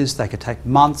news. They could take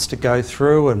months to go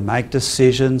through and make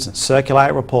decisions and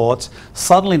circulate reports.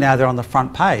 Suddenly now they're on the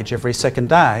front page every second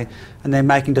day, and they're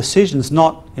making decisions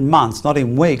not in months, not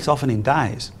in weeks, often in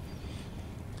days.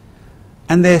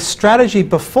 And their strategy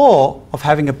before of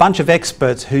having a bunch of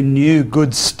experts who knew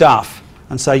good stuff,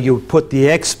 and so you would put the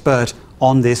expert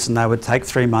on this and they would take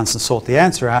 3 months and sort the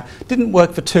answer out, didn't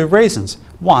work for two reasons.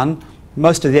 One,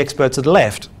 most of the experts had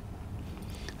left.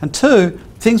 And two,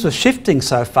 things were shifting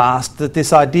so fast that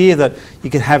this idea that you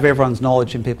could have everyone's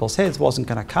knowledge in people's heads wasn't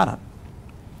going to cut it.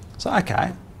 So,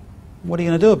 okay, what are you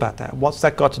going to do about that? What's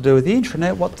that got to do with the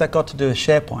intranet? What's that got to do with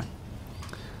SharePoint?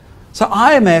 So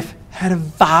IMF had a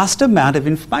vast amount of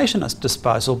information at its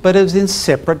disposal, but it was in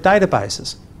separate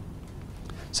databases.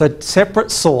 So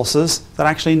separate sources that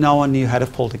actually no one knew how to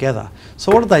pull together.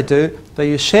 So what did they do? They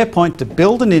used SharePoint to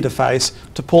build an interface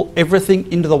to pull everything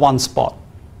into the one spot.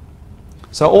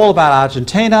 So all about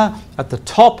Argentina, at the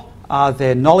top are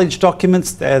their knowledge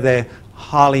documents, they're their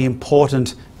highly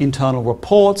important internal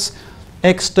reports,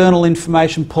 external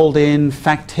information pulled in,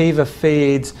 Factiva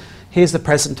feeds, here's the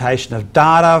presentation of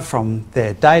data from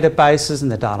their databases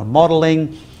and their data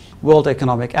modelling, World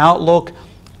Economic Outlook,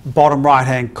 bottom right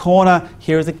hand corner,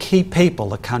 here are the key people,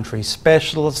 the country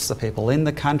specialists, the people in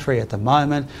the country at the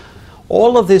moment.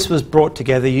 All of this was brought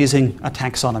together using a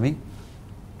taxonomy.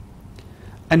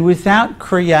 And without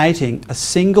creating a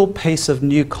single piece of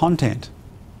new content,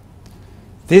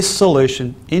 this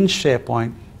solution in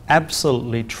SharePoint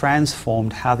absolutely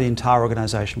transformed how the entire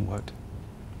organisation worked.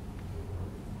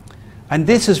 And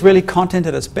this is really content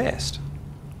at its best.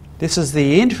 This is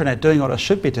the intranet doing what it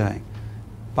should be doing,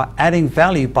 by adding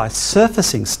value, by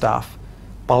surfacing stuff,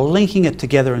 by linking it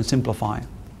together and simplifying.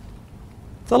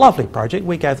 It's a lovely project.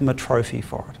 We gave them a trophy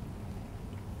for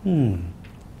it.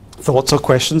 Thoughts or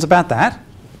questions about that?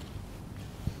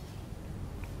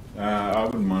 I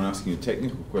wouldn't mind asking a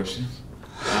technical question.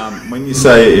 When you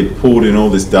say it pulled in all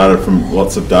this data from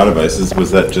lots of databases,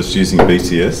 was that just using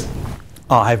BTS?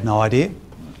 I have no idea.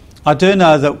 I do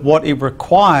know that what it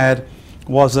required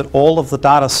was that all of the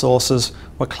data sources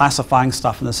were classifying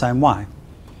stuff in the same way.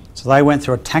 So they went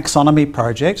through a taxonomy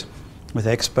project with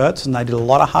experts, and they did a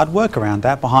lot of hard work around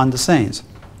that behind the scenes.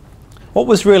 What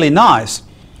was really nice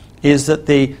is that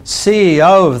the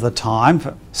CEO of the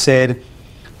time said,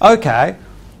 okay,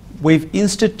 we've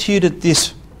instituted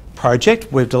this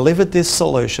project, we've delivered this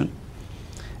solution.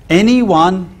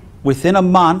 Anyone within a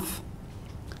month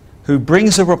who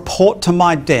brings a report to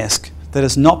my desk that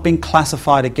has not been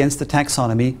classified against the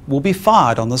taxonomy will be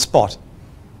fired on the spot.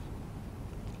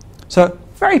 So,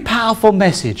 very powerful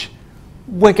message.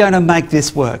 We're going to make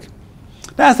this work.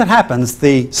 Now, as it happens,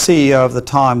 the CEO of the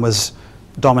time was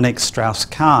Dominic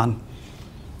Strauss-Kahn.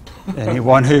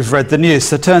 Anyone who's read the news.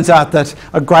 So it turns out that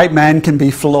a great man can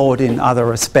be flawed in other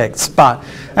respects. But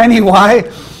anyway,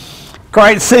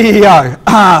 great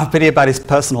CEO. Pity about his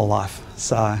personal life.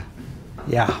 So,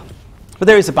 yeah. But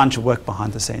there is a bunch of work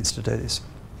behind the scenes to do this.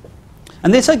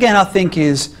 And this, again, I think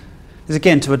is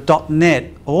again, to a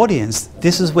 .NET audience,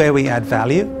 this is where we add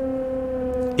value,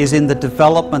 is in the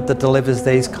development that delivers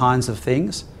these kinds of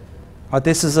things. Right,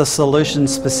 this is a solution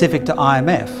specific to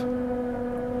IMF.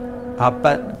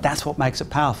 But that's what makes it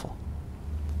powerful.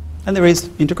 And there is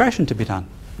integration to be done,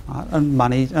 right, and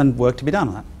money and work to be done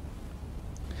on that.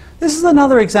 This is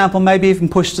another example, maybe even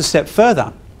pushed a step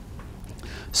further.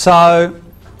 So,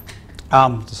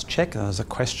 just check, there's a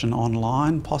question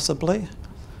online possibly.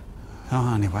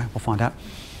 Oh, anyway, we'll find out.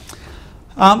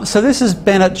 So this is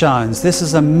Bennett Jones. This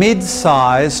is a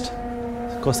mid-sized,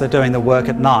 of course they're doing the work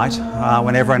at night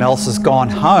when everyone else has gone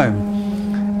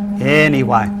home.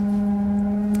 Anyway,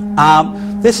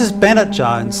 This is Bennett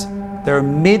Jones. They're a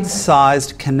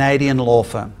mid-sized Canadian law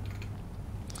firm.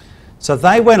 So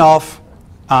they went off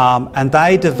and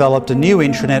they developed a new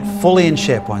intranet fully in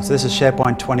SharePoint. So this is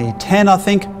SharePoint 2010, I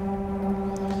think.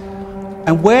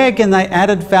 And where again they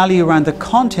added value around the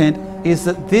content is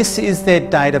that this is their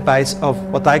database of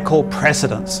what they call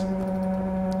precedents.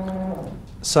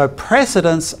 So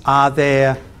precedents are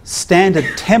their standard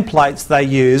templates they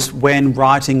use when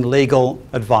writing legal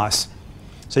advice.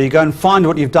 So you go and find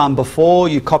what you've done before,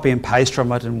 you copy and paste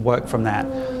from it and work from that.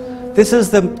 This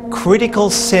is the critical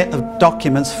set of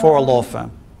documents for a law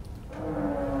firm.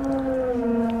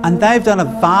 And they've done a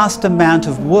vast amount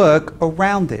of work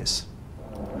around this.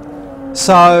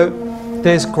 So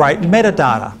there's great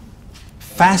metadata,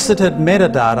 faceted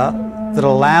metadata that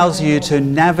allows you to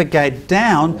navigate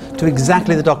down to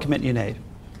exactly the document you need.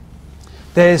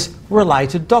 There's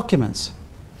related documents.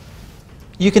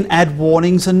 You can add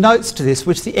warnings and notes to this,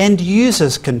 which the end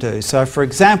users can do. So for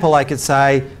example, I could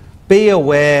say, be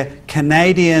aware,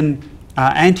 Canadian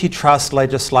antitrust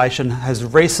legislation has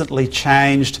recently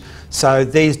changed, so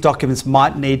these documents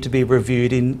might need to be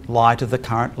reviewed in light of the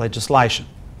current legislation.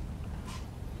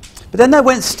 But then they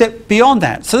went a step beyond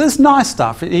that. So there's nice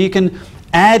stuff. You can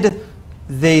add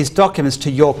these documents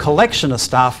to your collection of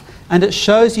stuff, and it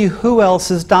shows you who else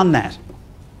has done that.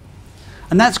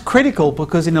 And that's critical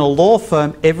because in a law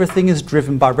firm, everything is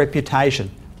driven by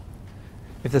reputation.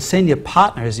 If the senior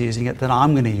partner is using it, then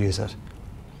I'm going to use it.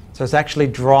 So it's actually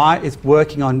it's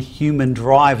working on human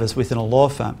drivers within a law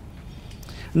firm.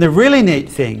 And the really neat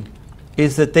thing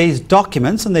is that these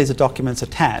documents, and these are documents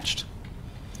attached,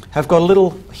 have got a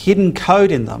little hidden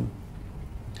code in them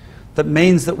that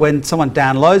means that when someone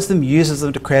downloads them, uses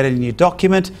them to create a new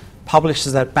document,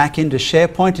 publishes that back into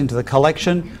SharePoint, into the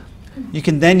collection, you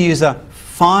can then use a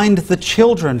Find the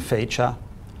Children feature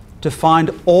to find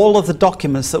all of the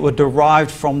documents that were derived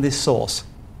from this source,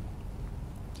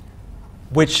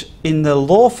 which in the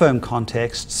law firm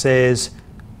context says,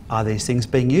 are these things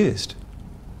being used?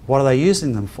 What are they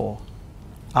using them for?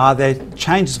 Are there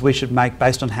changes we should make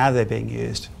based on how they're being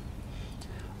used?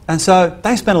 And so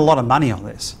they spent a lot of money on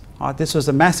this. Right? This was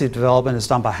a massive development. It's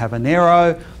done by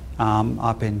Habanero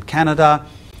up in Canada.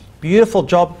 Beautiful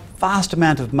job, vast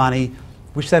amount of money,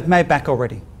 which they've made back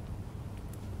already.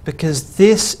 Because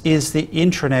this is the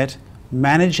intranet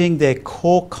managing their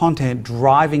core content,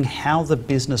 driving how the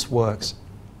business works.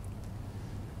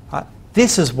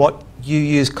 This is what you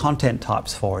use content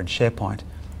types for in SharePoint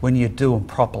when you do them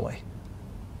properly.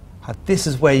 This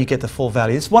is where you get the full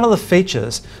value. It's one of the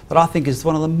features that I think is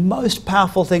one of the most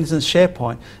powerful things in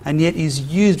SharePoint, and yet is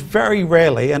used very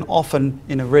rarely and often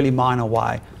in a really minor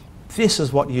way. This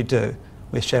is what you do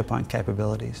with SharePoint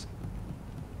capabilities.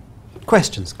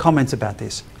 Questions, comments about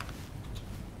this?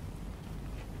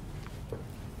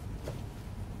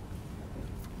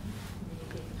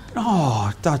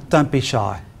 Oh, don't be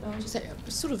shy. I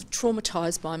was sort of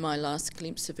traumatised by my last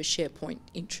glimpse of a SharePoint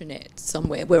intranet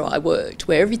somewhere where I worked,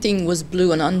 where everything was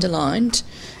blue and underlined,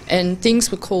 and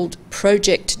things were called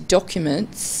project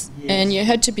documents, and you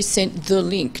had to be sent the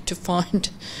link to find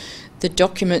the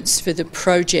documents for the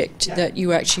project that you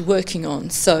were actually working on.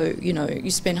 So, you know,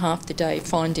 you spend half the day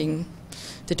finding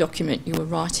the document you were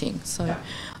writing. So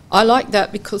I like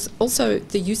that because also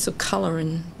the use of colour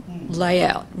and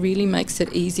layout really makes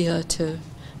it easier to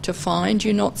find.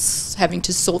 You're not having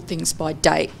to sort things by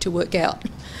date to work out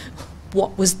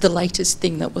what was the latest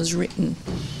thing that was written.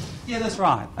 Yeah, that's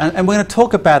right. And we're going to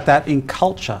talk about that in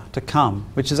culture to come,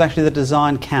 which is actually the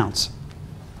design counts.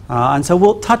 And so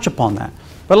we'll touch upon that.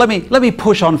 But let me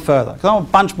push on further, because I want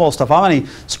a bunch more stuff. I'm only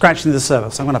scratching the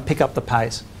surface. I'm going to pick up the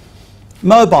pace.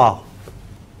 Mobile.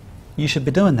 You should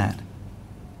be doing that.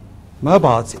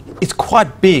 Mobile, it's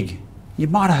quite big. You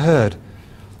might have heard.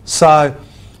 So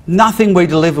nothing we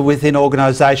deliver within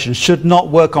organisations should not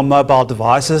work on mobile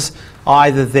devices,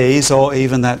 either these or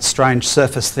even that strange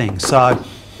Surface thing. So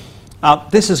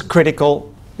this is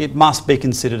critical. It must be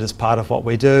considered as part of what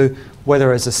we do,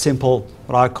 whether as a simple,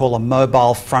 what I call a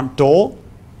mobile front door,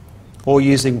 or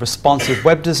using responsive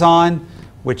web design,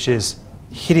 which is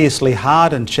hideously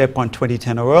hard in SharePoint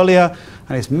 2010 or earlier,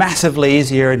 and it's massively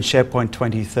easier in SharePoint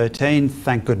 2013,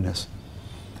 thank goodness.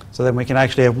 So then we can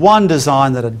actually have one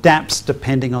design that adapts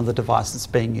depending on the device that's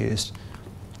being used.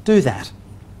 Do that.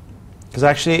 Because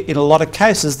actually, in a lot of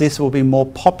cases, this will be more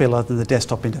popular than the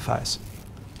desktop interface.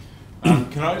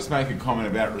 Can I just make a comment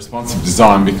about responsive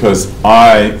design? Because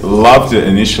I loved it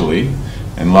initially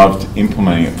and loved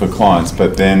implementing it for clients,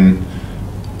 but then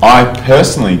I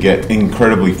personally get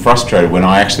incredibly frustrated when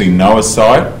I actually know a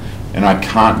site and I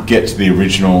can't get to the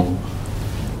original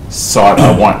site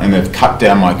I want and they've cut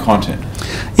down my content.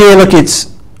 Yeah, look,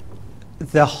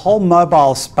 the whole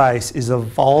mobile space is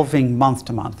evolving month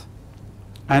to month.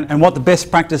 And what the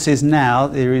best practice is now,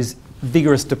 there is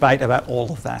vigorous debate about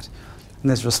all of that. And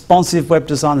there's responsive web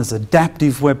design, there's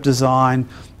adaptive web design,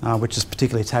 which is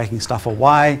particularly taking stuff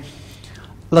away.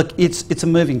 Look, it's a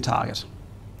moving target.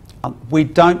 We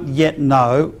don't yet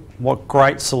know what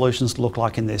great solutions look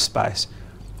like in this space.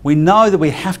 We know that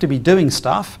we have to be doing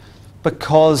stuff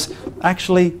because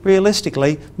actually,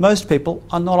 realistically, most people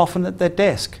are not often at their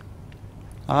desk.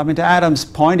 I mean, to Adam's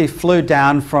point, he flew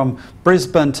down from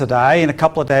Brisbane today. In a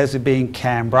couple of days he'll be in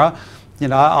Canberra. You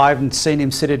know, I haven't seen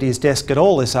him sit at his desk at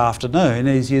all this afternoon, and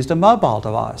he's used a mobile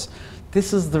device.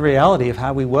 This is the reality of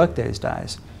how we work these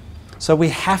days. So we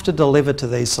have to deliver to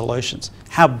these solutions.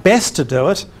 How best to do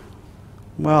it?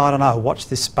 Well, I don't know. Watch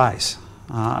this space.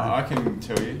 I can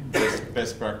tell you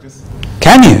best practice.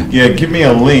 Can you? Yeah, give me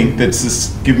a link that's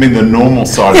just give me the normal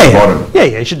side at the bottom. Yeah,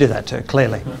 you should do that too,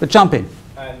 clearly. But jump in.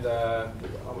 And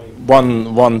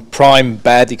one prime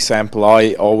bad example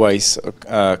I always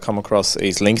come across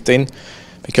is LinkedIn,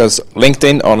 because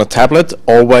LinkedIn on a tablet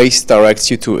always directs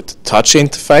you to a touch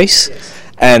interface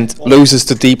and loses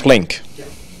the deep link.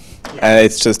 And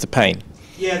it's just a pain.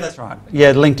 Yeah, that's right.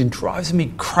 Yeah, LinkedIn drives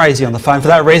me crazy on the phone for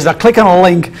that reason. I click on a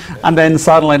link and then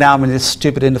suddenly now I'm in this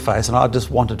stupid interface and I just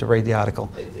wanted to read the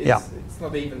article. It's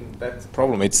not even that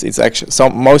problem. It's actually,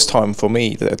 most time for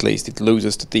me at least, it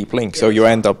loses the deep link, so you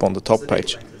end up on the top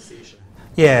page.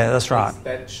 Yeah, that's right.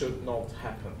 That should not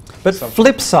happen. But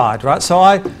flip side, right?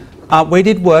 So we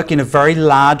did work in a very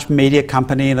large media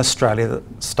company in Australia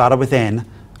that started with N,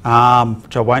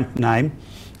 which I won't name.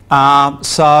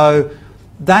 So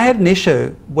they had an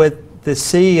issue with the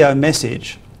CEO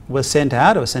message was sent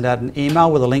out. It was sent out an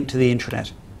email with a link to the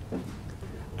intranet.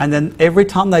 And then every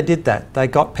time they did that, they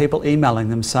got people emailing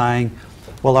them saying,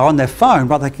 well, they're on their phone,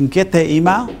 but they can get their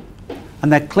email,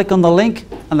 and they click on the link,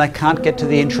 and they can't get to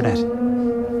the intranet.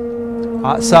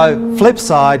 So flip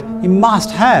side, you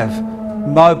must have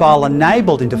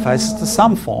mobile-enabled interfaces to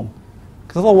some form,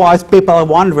 because otherwise people are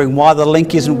wondering why the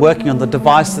link isn't working on the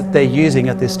device that they're using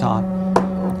at this time.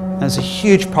 And it's a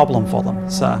huge problem for them.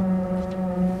 So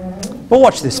we'll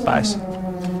watch this space.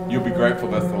 You'll be grateful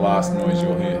that's the last noise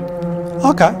you'll hear.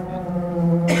 Okay.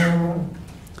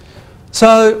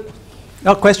 So,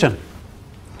 question?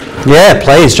 Yeah,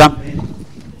 please jump in.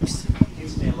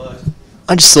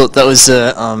 I just thought that was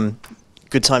a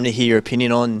good time to hear your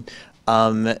opinion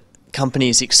on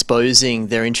companies exposing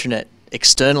their intranet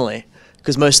externally.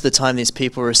 Because most of the time these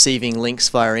people are receiving links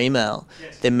via email.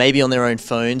 They're maybe on their own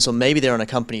phones, or maybe they're on a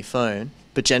company phone,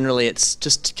 but generally it's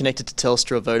just connected to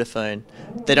Telstra or Vodafone.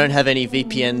 They don't have any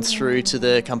VPN through to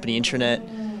the company intranet.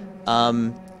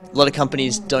 A lot of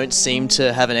companies don't seem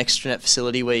to have an extranet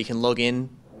facility where you can log in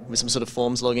with some sort of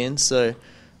forms login. So,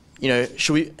 you know,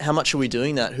 how much are we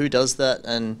doing that? Who does that?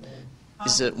 And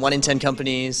is it 1 in 10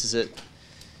 companies? Is it?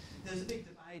 There's a big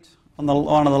debate on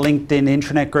one of the LinkedIn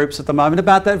intranet groups at the moment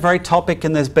about that very topic,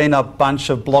 and there's been a bunch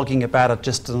of blogging about it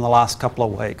just in the last couple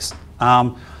of weeks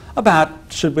about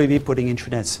should we be putting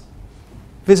intranets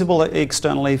visible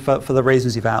externally for the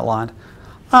reasons you've outlined.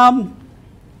 My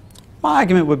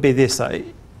argument would be this though,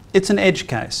 it's an edge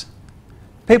case.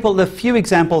 The few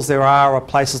examples there are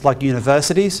places like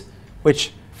universities,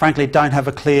 which frankly don't have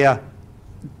a clear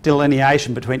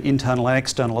delineation between internal and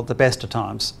external at the best of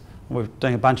times. We're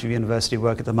doing a bunch of university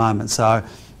work at the moment, so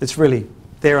it's really,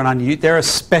 they're a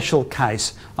special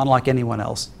case, unlike anyone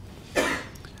else.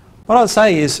 What I would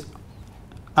say is,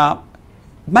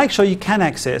 make sure you can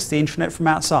access the intranet from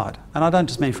outside. And I don't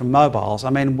just mean from mobiles, I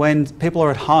mean when people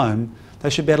are at home, they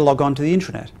should be able to log on to the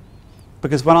intranet.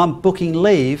 Because when I'm booking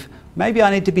leave, maybe I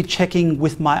need to be checking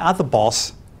with my other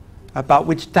boss about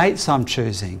which dates I'm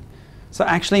choosing. So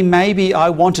actually maybe I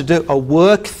want to do a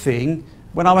work thing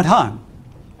when I'm at home.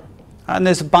 And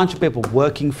there's a bunch of people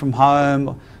working from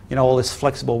home, you know, all this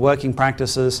flexible working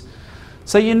practices.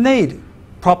 So you need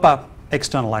proper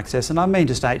external access, and I mean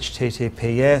just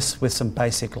HTTPS with some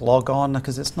basic logon,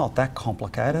 because it's not that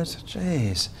complicated.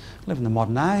 Jeez, we live in the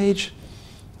modern age.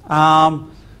 But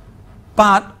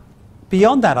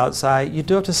beyond that, I would say you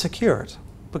do have to secure it,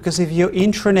 because if your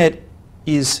intranet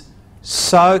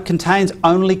contains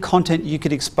only content you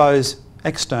could expose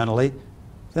externally,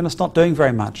 then it's not doing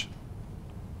very much.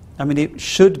 I mean, it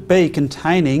should be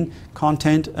containing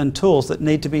content and tools that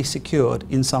need to be secured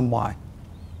in some way.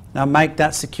 Now make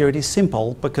that security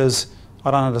simple, because I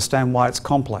don't understand why it's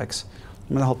complex.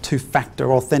 I mean, the whole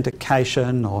two-factor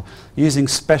authentication or using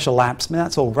special apps, I mean,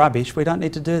 that's all rubbish. We don't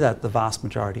need to do that in the vast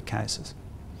majority of cases.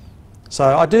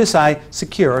 So I do say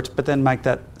secure it, but then make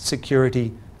that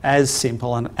security as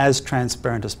simple and as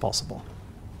transparent as possible.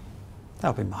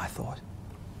 That would be my thought.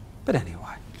 But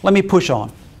anyway, let me push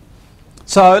on.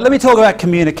 So let me talk about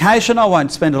communication. I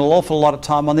won't spend an awful lot of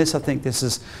time on this. I think this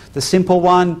is the simple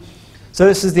one. So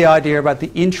this is the idea about the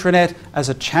intranet as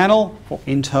a channel for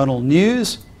internal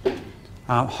news,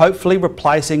 hopefully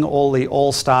replacing all the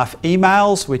all-staff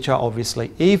emails, which are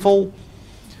obviously evil.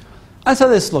 And so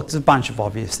there's a bunch of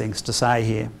obvious things to say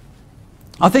here.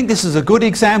 I think this is a good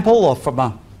example of from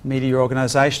a media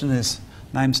organisation. His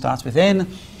name starts with N.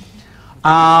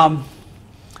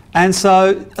 And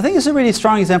so I think it's a really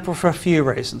strong example for a few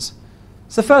reasons.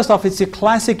 So first off, it's your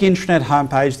classic intranet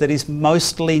homepage that is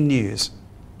mostly news.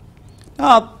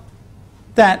 Now,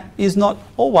 that is not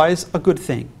always a good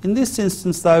thing. In this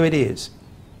instance, though, it is.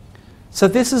 So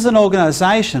this is an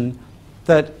organisation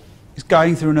that is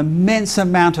going through an immense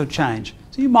amount of change.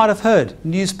 So you might have heard,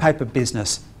 newspaper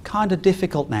business, kind of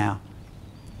difficult now.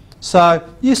 So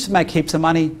used to make heaps of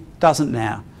money, doesn't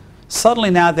now.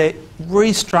 Suddenly now they're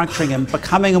restructuring and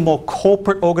becoming a more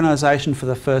corporate organisation for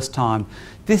the first time.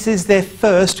 This is their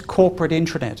first corporate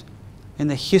intranet in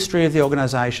the history of the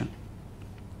organisation.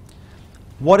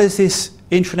 What is this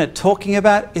intranet talking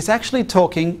about? It's actually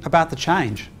talking about the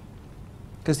change,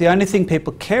 because the only thing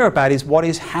people care about is what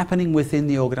is happening within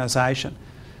the organisation.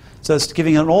 So it's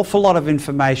giving an awful lot of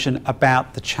information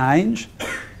about the change,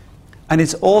 and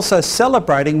it's also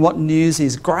celebrating what news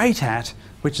is great at,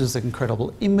 which is the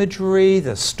incredible imagery,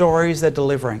 the stories they're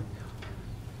delivering.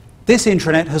 This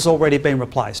intranet has already been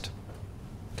replaced,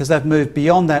 because they've moved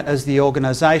beyond that as the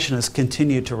organisation has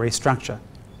continued to restructure.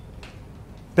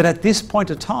 But at this point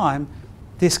of time,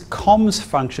 this comms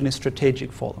function is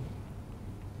strategic for them.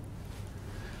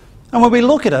 And when we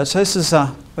look at it, so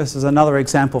this is another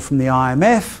example from the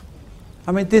IMF.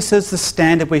 I mean, this is the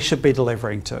standard we should be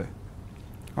delivering to.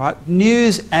 Right?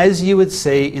 News as you would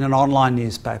see in an online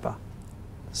newspaper.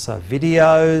 So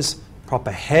videos,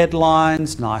 proper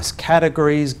headlines, nice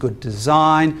categories, good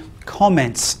design,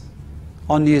 comments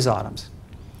on news items.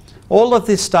 All of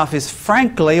this stuff is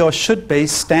frankly, or should be,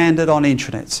 standard on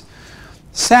intranets.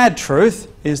 Sad truth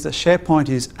is that SharePoint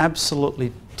is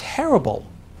absolutely terrible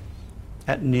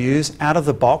at news out of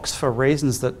the box for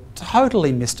reasons that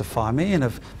totally mystify me and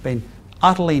have been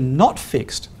utterly not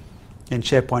fixed in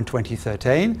SharePoint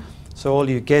 2013. So all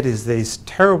you get is these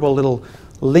terrible little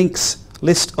links,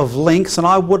 list of links, and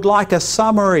I would like a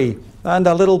summary and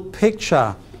a little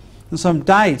picture and some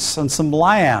dates and some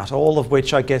layout, all of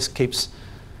which I guess keeps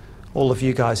all of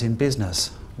you guys in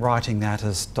business writing that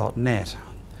as .NET,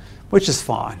 which is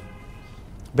fine.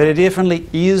 But it definitely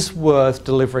is worth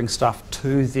delivering stuff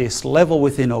to this level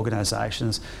within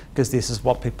organisations, because this is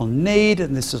what people need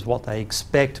and this is what they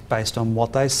expect based on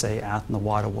what they see out in the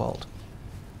wider world.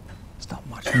 There's not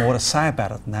much more to say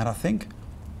about it than that, I think.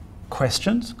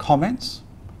 Questions? Comments?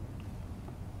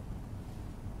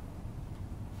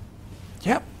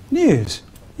 Yep, news.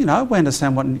 You know, we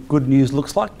understand what good news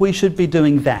looks like. We should be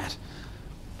doing that.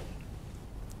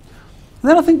 And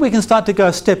then I think we can start to go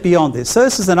a step beyond this. So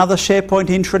this is another SharePoint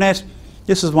intranet.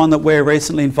 This is one that we're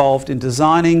recently involved in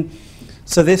designing.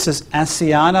 So this is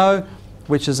Asciano,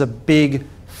 which is a big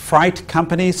freight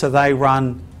company. So they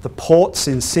run the ports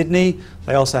in Sydney.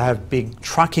 They also have big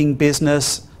trucking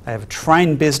business. They have a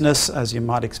train business, as you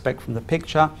might expect from the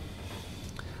picture.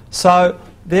 So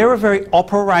they're a very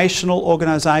operational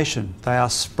organisation. They are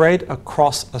spread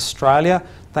across Australia.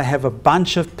 They have a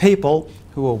bunch of people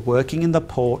who are working in the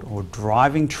port or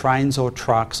driving trains or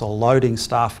trucks or loading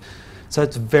stuff. So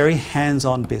it's very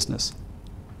hands-on business.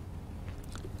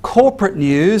 Corporate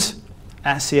news,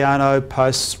 Asciano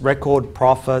posts record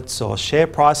profits, or share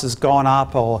price has gone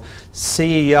up, or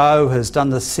CEO has done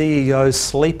the CEO's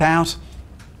sleep out.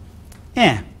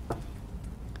 Yeah,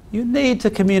 you need to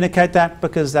communicate that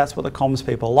because that's what the comms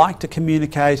people like to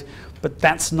communicate, but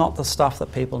that's not the stuff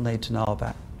that people need to know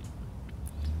about.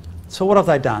 So what have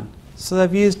they done? So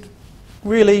they've used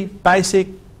really basic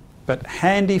but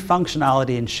handy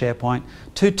functionality in SharePoint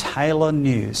to tailor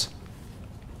news.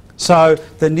 So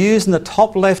the news in the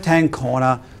top left-hand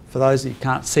corner, for those that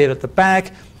can't see it at the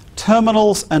back,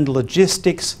 terminals and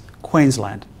logistics,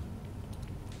 Queensland.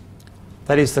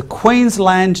 That is the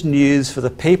Queensland news for the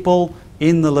people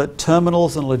in the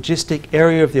terminals and logistic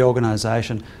area of the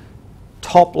organisation,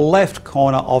 top left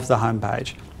corner of the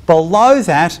homepage. Below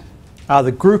that are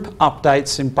the group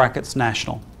updates in brackets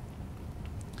national.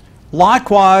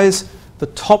 Likewise, the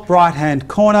top right-hand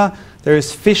corner, there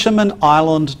is Fisherman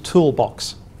Island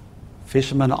Toolbox.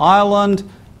 Fisherman Island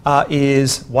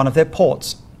is one of their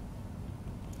ports.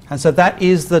 And so that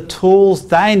is the tools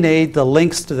they need, the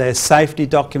links to their safety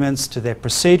documents, to their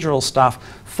procedural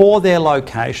stuff for their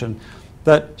location.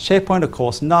 that SharePoint, of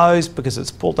course, knows because it's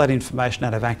pulled that information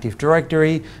out of Active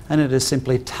Directory and it has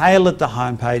simply tailored the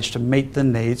homepage to meet the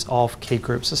needs of key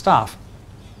groups of staff.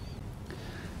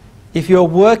 If you're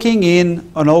working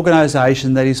in an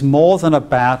organisation that is more than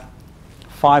about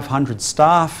 500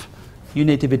 staff, you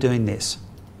need to be doing this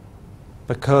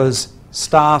because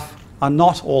staff are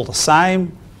not all the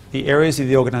same. The areas of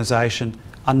the organisation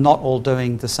are not all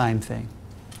doing the same thing.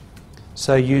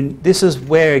 So this is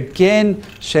where, again,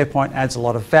 SharePoint adds a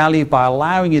lot of value by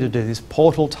allowing you to do this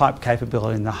portal type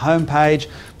capability in the home page,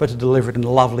 but to deliver it in a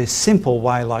lovely, simple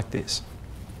way like this.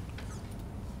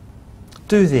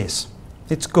 Do this.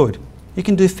 It's good. You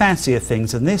can do fancier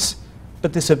things than this,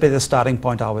 but this would be the starting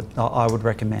point I would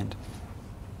recommend.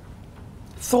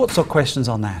 Thoughts or questions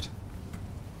on that?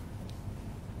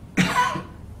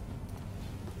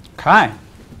 Okay.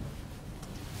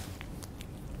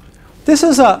 This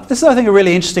is I think a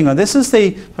really interesting one. This is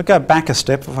if I go back a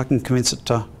step, if I can convince it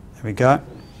to, there we go.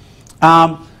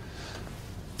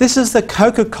 This is the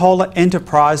Coca-Cola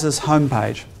Enterprises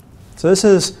homepage. So this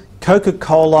is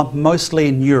Coca-Cola mostly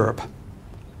in Europe,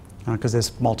 because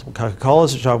there's multiple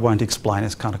Coca-Colas, which I won't explain,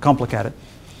 it's kind of complicated.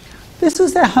 This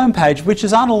is their homepage, which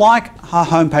is unlike a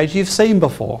homepage you've seen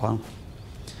before.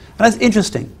 And it's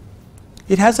interesting.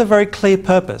 It has a very clear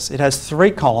purpose. It has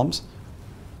 3 columns.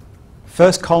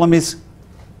 First column is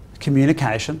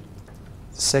communication,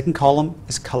 the second column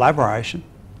is collaboration,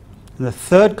 and the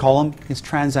third column is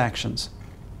transactions.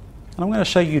 And I'm going to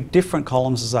show you different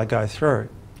columns as I go through.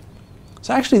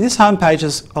 So actually this homepage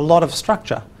has a lot of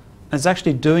structure, and it's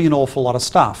actually doing an awful lot of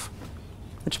stuff,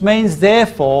 which means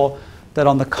therefore that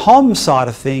on the comms side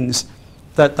of things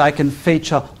that they can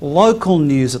feature local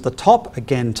news at the top,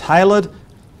 again tailored,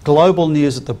 global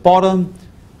news at the bottom,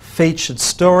 featured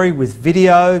story with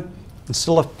video, and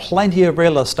still have plenty of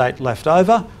real estate left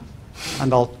over,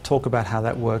 and I'll talk about how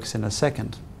that works in a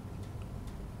second.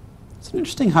 It's an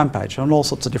interesting homepage on all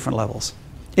sorts of different levels.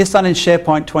 It's done in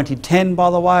SharePoint 2010, by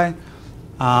the way.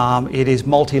 It is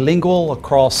multilingual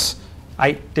across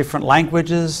 8 different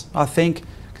languages, I think,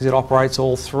 because it operates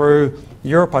all through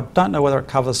Europe. I don't know whether it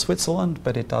covers Switzerland,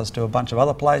 but it does do a bunch of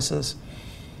other places.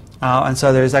 And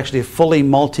so there is actually a fully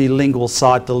multilingual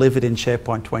site delivered in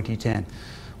SharePoint 2010,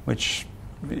 which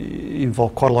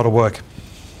involved quite a lot of work.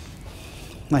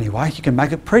 Anyway, you can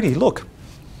make it pretty, look.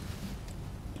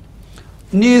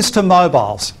 News to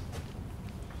mobiles.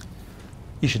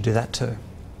 You should do that too.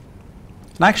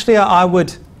 And actually I've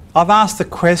asked the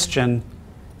question,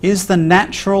 is the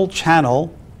natural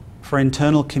channel for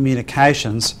internal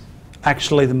communications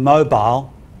actually the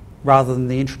mobile rather than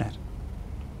the intranet?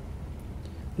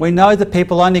 We know that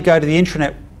people only go to the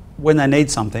intranet when they need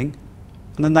something,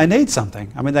 and then they need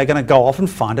something. I mean, they're going to go off and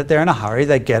find it, they're in a hurry,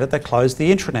 they get it, they close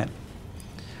the intranet.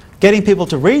 Getting people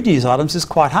to read news items is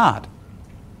quite hard.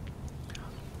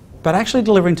 But actually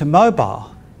delivering to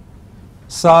mobile.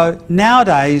 So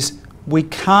nowadays, we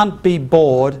can't be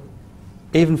bored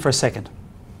even for a second.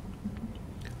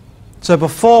 So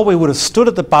before we would have stood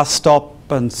at the bus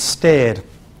stop and stared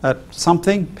at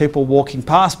something, people walking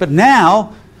past, but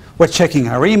now we're checking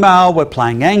our email, we're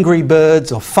playing Angry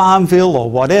Birds or Farmville or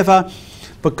whatever,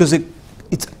 because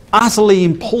it's utterly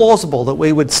implausible that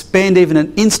we would spend even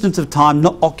an instant of time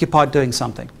not occupied doing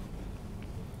something.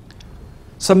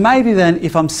 So maybe then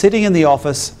if I'm sitting in the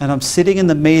office and I'm sitting in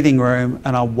the meeting room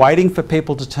and I'm waiting for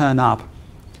people to turn up,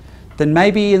 then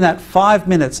maybe in that 5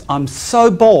 minutes I'm so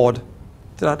bored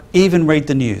that I'd even read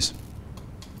the news.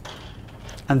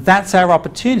 And that's our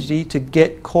opportunity to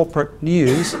get corporate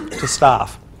news to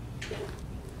staff.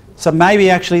 So maybe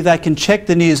actually they can check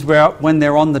the news when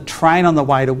they're on the train on the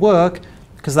way to work,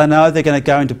 because they know they're going to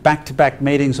go into back-to-back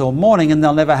meetings all morning and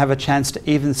they'll never have a chance to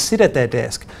even sit at their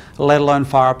desk, let alone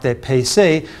fire up their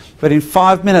PC. But in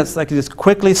 5 minutes they can just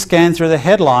quickly scan through the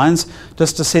headlines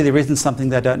just to see there isn't something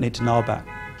they don't need to know about.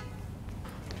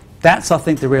 That's, I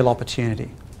think, the real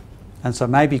opportunity. And so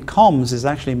maybe comms is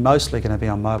actually mostly going to be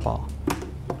on mobile.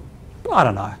 But I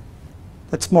don't know.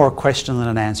 That's more a question than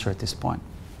an answer at this point.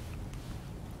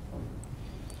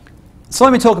 So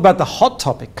let me talk about the hot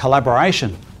topic,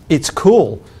 collaboration. It's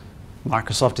cool.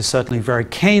 Microsoft is certainly very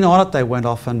keen on it. They went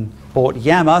off and bought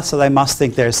Yammer, so they must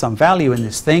think there's some value in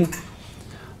this thing.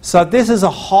 So this is a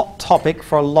hot topic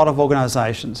for a lot of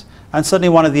organisations, and certainly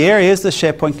one of the areas that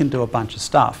SharePoint can do a bunch of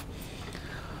stuff.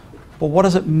 But what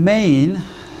does it mean,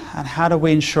 and how do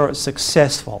we ensure it's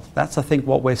successful? That's, I think,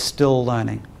 what we're still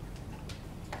learning.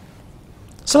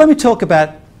 So let me talk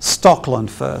about Stockland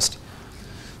first.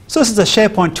 So this is a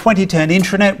SharePoint 2010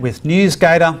 intranet with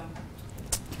NewsGator.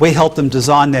 We helped them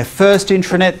design their first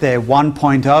intranet, their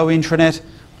 1.0 intranet.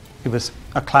 It was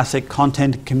a classic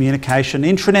content communication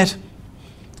intranet.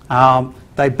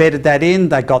 They bedded that in,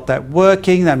 they got that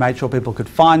working, they made sure people could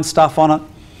find stuff on it.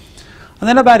 And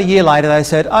then about a year later they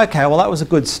said, okay, well that was a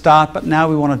good start, but now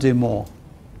we want to do more.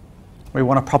 We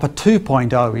want a proper 2.0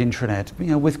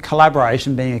 intranet, with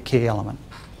collaboration being a key element.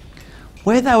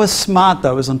 Where they were smart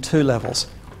though was on two levels.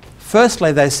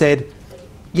 Firstly, they said,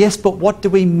 yes, but what do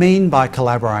we mean by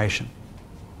collaboration?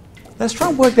 Let's try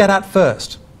and work that out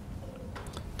first.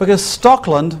 Because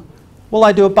Stockland, well,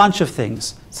 they do a bunch of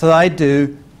things. So they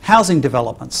do housing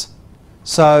developments.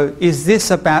 So is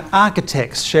this about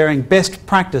architects sharing best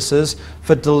practices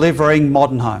for delivering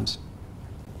modern homes?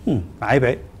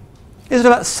 Maybe. Is it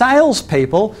about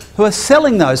salespeople who are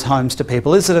selling those homes to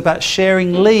people? Is it about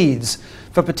sharing leads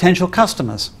for potential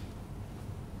customers?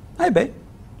 Maybe.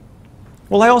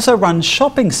 Well, they also run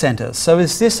shopping centres. So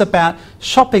is this about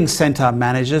shopping centre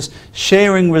managers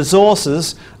sharing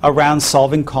resources around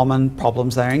solving common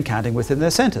problems they're encountering within their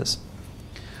centres?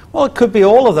 Well, it could be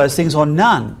all of those things or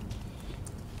none.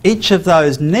 Each of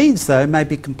those needs, though, may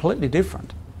be completely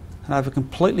different and have a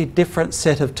completely different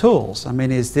set of tools. I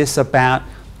mean, is this about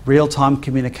real-time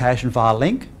communication via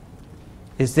link?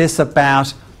 Is this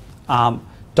about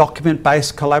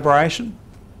document-based collaboration?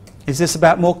 Is this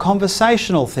about more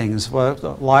conversational things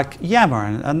like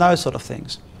Yammer and those sort of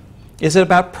things? Is it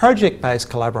about project-based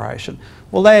collaboration?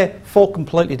 Well, they're four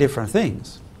completely different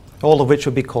things, all of which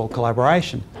would be called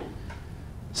collaboration.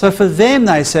 So for them,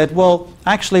 they said, well,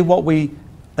 actually what we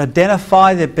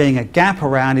identify there being a gap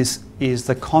around is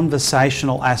the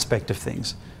conversational aspect of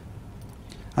things.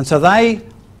 And so they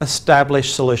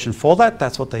established a solution for that.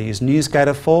 That's what they use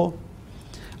NewsGator for.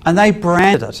 And they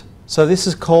branded it. So this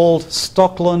is called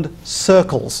Stockland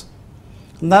Circles.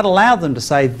 And that allowed them to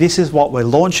say, this is what we're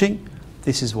launching,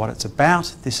 this is what it's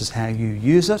about, this is how you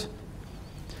use it.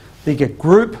 You get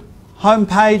group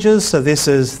homepages, so this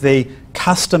is the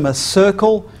customer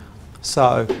circle.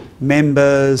 So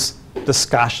members,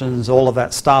 discussions, all of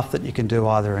that stuff that you can do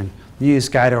either in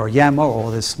NewsGator or Yammer,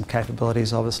 or there's some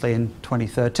capabilities obviously in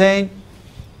 2013.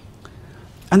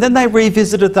 And then they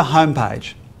revisited the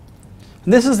homepage.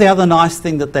 And this is the other nice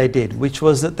thing that they did, which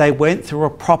was that they went through a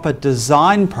proper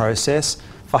design process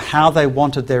for how they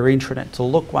wanted their intranet to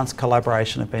look once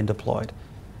collaboration had been deployed.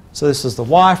 So this is the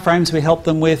wireframes we helped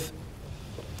them with.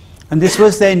 And this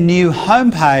was their new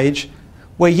homepage,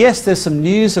 where yes, there's some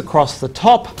news across the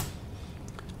top,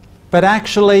 but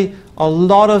actually a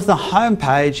lot of the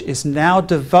homepage is now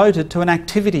devoted to an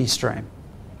activity stream.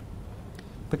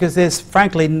 Because there's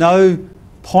frankly no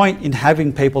point in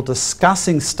having people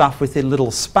discussing stuff within little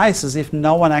spaces if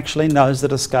no one actually knows the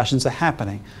discussions are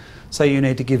happening. So you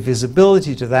need to give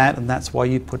visibility to that, and that's why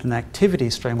you put an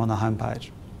activity stream on the homepage.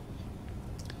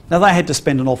 Now they had to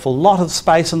spend an awful lot of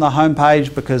space on the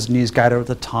homepage because NewsGator at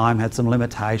the time had some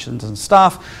limitations and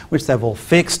stuff, which they've all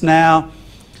fixed now.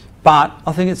 But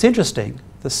I think it's interesting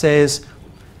that says,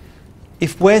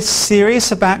 if we're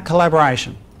serious about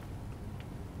collaboration,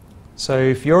 so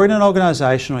if you're in an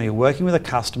organisation or you're working with a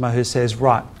customer who says,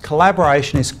 right,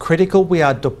 collaboration is critical, we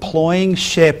are deploying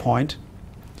SharePoint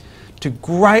to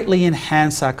greatly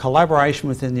enhance our collaboration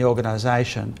within the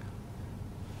organisation,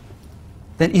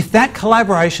 then if that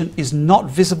collaboration is not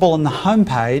visible on the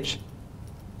homepage,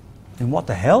 then what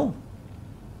the hell?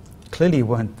 Clearly you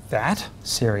weren't that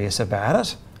serious about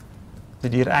it,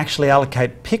 that you'd actually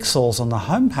allocate pixels on the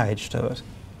homepage to it.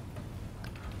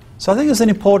 So I think it's an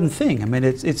important thing. I mean,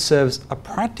 it serves a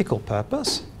practical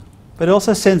purpose, but it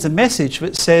also sends a message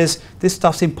that says this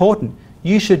stuff's important.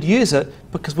 You should use it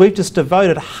because we've just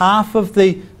devoted half of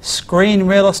the screen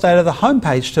real estate of the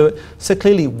homepage to it, so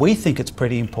clearly we think it's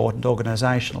pretty important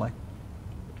organisationally.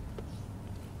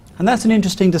 And that's an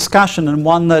interesting discussion and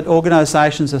one that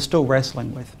organisations are still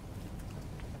wrestling with.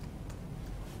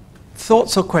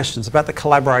 Thoughts or questions about the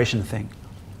collaboration thing?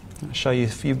 I'll show you a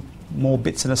few more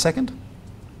bits in a second.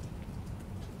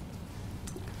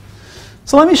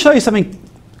 So let me show you something.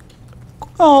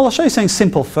 Oh, I'll show you something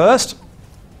simple first.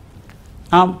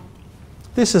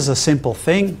 This is a simple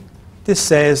thing. This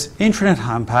says Intranet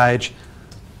homepage.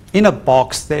 In a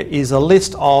box there is a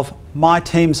list of my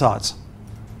team sites.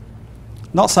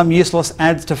 Not some useless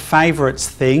adds to favourites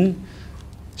thing.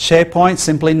 SharePoint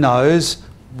simply knows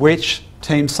which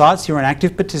team sites you're an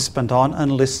active participant on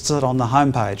and lists it on the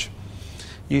homepage.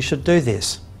 You should do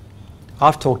this.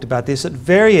 I've talked about this at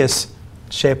various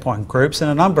SharePoint groups, and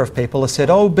a number of people have said,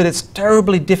 oh, but it's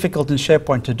terribly difficult in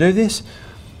SharePoint to do this.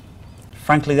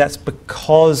 Frankly, that's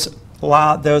because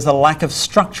there was a lack of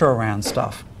structure around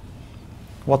stuff.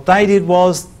 What they did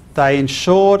was they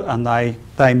ensured and they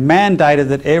mandated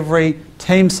that every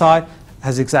team site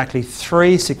has exactly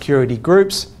 3 security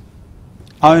groups: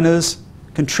 owners,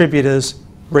 contributors,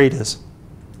 readers.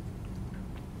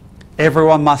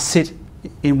 Everyone must sit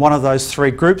in one of those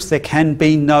three groups. There can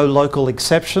be no local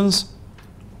exceptions.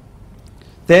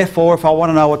 Therefore, if I want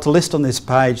to know what to list on this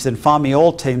page, then find me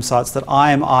all team sites that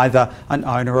I am either an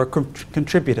owner or a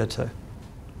contributor to.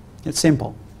 It's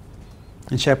simple.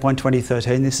 In SharePoint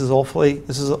 2013, this is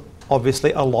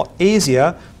obviously a lot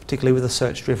easier, particularly with a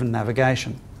search-driven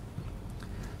navigation.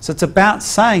 So it's about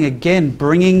saying, again,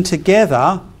 bringing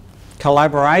together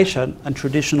collaboration and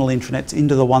traditional intranets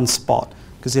into the one spot.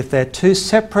 Because if they're two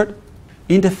separate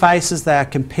interfaces, they are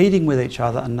competing with each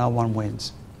other and no one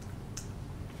wins.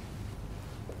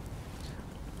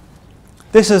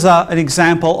 This is an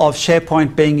example of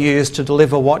SharePoint being used to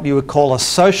deliver what you would call a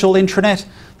social intranet.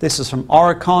 This is from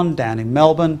Oricon down in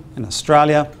Melbourne in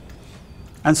Australia.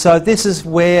 And so this is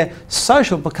where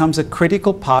social becomes a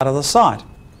critical part of the site.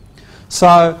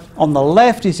 So on the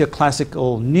left is your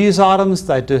classical news items.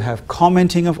 They do have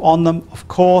commenting on them, of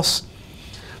course.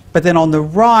 But then on the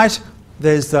right,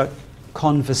 there's the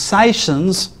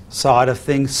conversations side of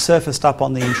things surfaced up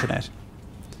on the intranet,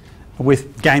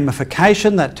 with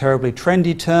gamification, that terribly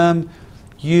trendy term,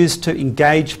 used to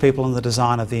engage people in the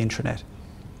design of the intranet.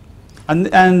 And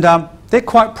they're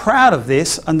quite proud of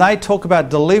this, and they talk about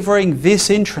delivering this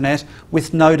intranet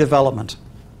with no development.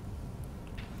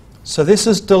 So this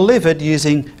is delivered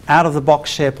using out-of-the-box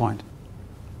SharePoint.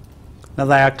 Now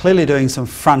they are clearly doing some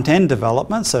front-end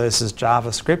development, so this is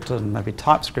JavaScript and maybe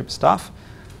TypeScript stuff,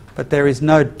 but there is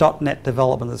no .NET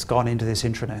development that's gone into this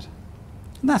intranet.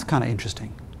 And that's kind of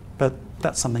interesting, but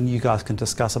that's something you guys can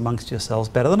discuss amongst yourselves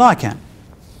better than I can.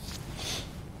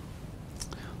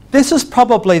 This is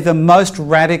probably the most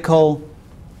radical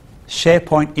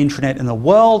SharePoint intranet in the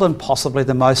world, and possibly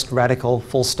the most radical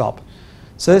full stop.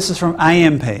 So this is from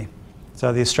AMP,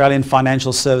 so the Australian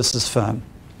financial services firm.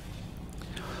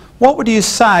 What would you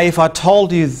say if I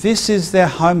told you this is their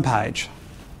homepage?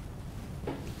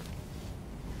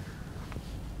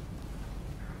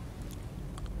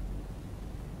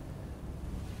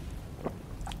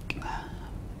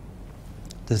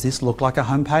 Does this look like a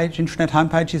homepage, intranet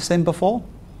homepage you've seen before?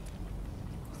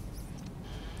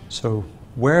 So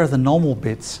where are the normal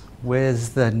bits? Where's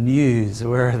the news?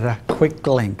 Where are the quick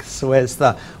links? Where's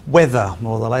the weather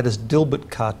or the latest Dilbert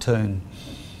cartoon?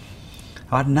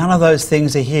 Right, none of those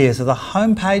things are here. So the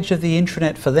homepage of the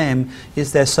intranet for them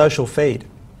is their social feed,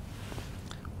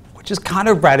 which is kind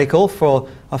of radical for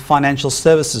a financial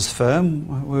services firm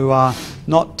who are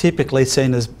not typically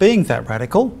seen as being that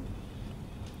radical.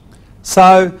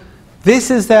 So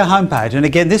this is their homepage. And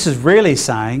again, this is really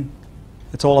saying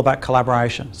it's all about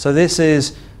collaboration. So this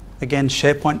is, again,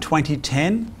 SharePoint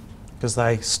 2010, because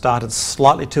they started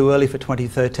slightly too early for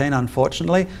 2013,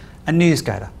 unfortunately, and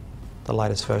NewsGator, the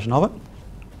latest version of it.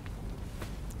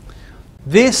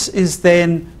 This is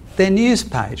then their news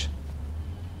page.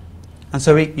 And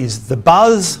so it is the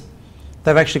buzz.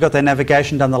 They've actually got their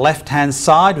navigation down the left-hand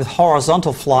side with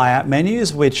horizontal fly-out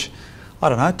menus, which, I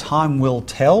don't know, time will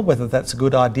tell whether that's a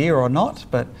good idea or not,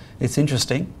 but it's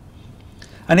interesting.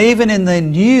 And even in the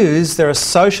news, there are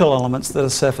social elements that are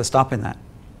surfaced up in that.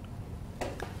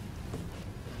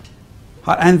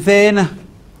 And then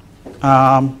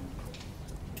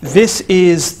this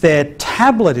is their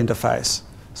tablet interface.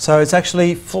 So it's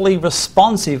actually fully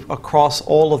responsive across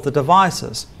all of the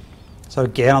devices. So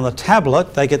again, on the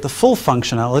tablet, they get the full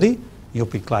functionality, you'll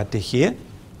be glad to hear,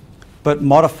 but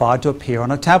modified to appear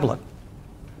on a tablet.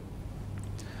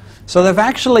 So they've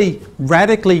actually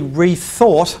radically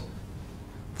rethought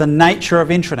the nature of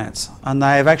intranets, and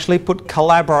they've actually put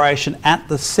collaboration at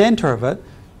the centre of it,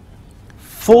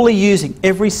 fully using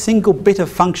every single bit of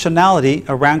functionality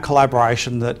around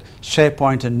collaboration that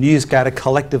SharePoint and NewsGator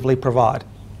collectively provide.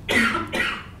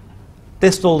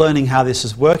 They're still learning how this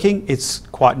is working. It's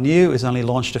quite new. It was only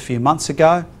launched a few months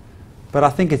ago, but I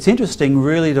think it's interesting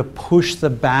really to push the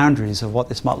boundaries of what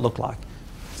this might look like.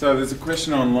 So there's a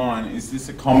question online, is this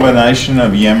a combination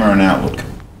of Yammer and Outlook?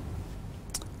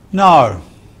 No.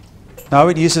 No,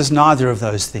 it uses neither of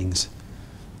those things.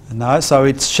 No, so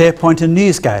it's SharePoint and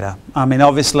NewsGator. I mean,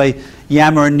 obviously,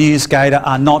 Yammer and NewsGator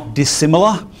are not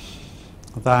dissimilar.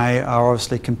 They are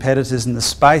obviously competitors in the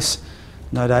space.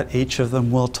 No doubt each of them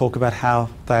will talk about how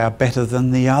they are better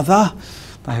than the other.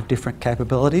 They have different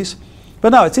capabilities. But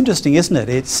no, it's interesting, isn't it?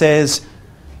 It says,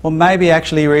 well, maybe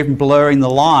actually you're even blurring the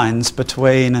lines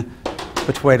between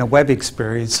a web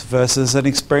experience versus an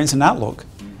experience in Outlook.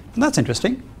 And that's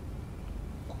interesting.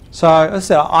 So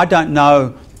as I said, I don't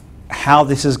know how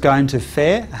this is going to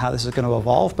fare, how this is going to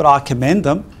evolve, but I commend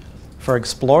them for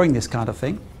exploring this kind of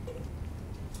thing.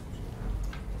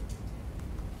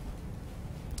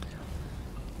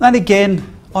 And again,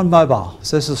 on mobile.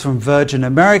 So this is from Virgin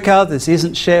America. This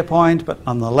isn't SharePoint, but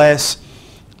nonetheless.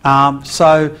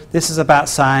 So this is about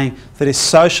saying that if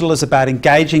social is about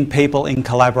engaging people in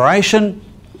collaboration,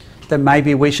 then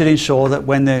maybe we should ensure that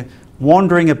when they're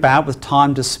wandering about with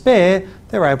time to spare,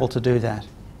 they're able to do that.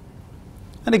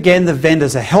 And again, the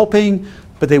vendors are helping,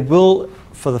 but there will,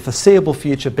 for the foreseeable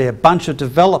future, be a bunch of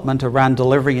development around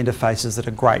delivering interfaces that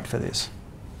are great for this.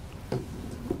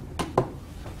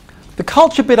 The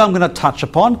culture bit I'm going to touch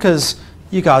upon because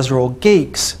you guys are all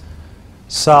geeks.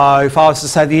 So if I was to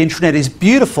say the intranet is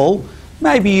beautiful,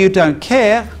 maybe you don't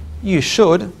care, you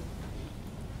should.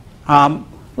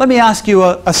 Let me ask you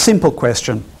a simple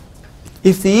question.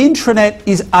 If the intranet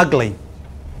is ugly,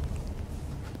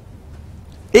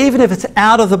 even if it's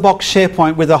out of the box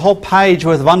SharePoint with a whole page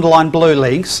worth of underlined blue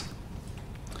links,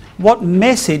 what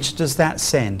message does that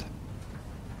send?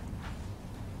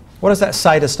 What does that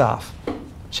say to staff?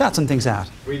 Shout some things out.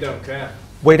 We don't care.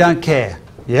 We don't care.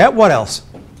 Yeah, what else?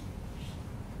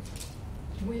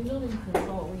 We're not in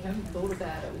control. We haven't thought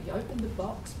about it. We opened the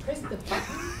box, pressed the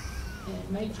button,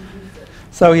 and made you use it.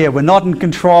 So yeah, we're not in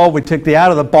control. We took the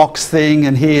out of the box thing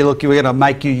and here, look, we're going to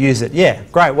make you use it. Yeah,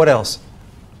 great. What else?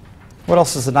 What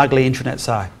else does an ugly intranet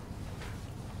say?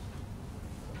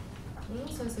 It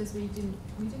also says we didn't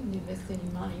invest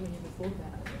any money. We never thought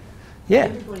about it. Yeah.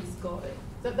 Everybody's got it.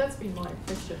 That's been my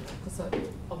impression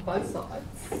on both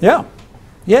sides. Yeah.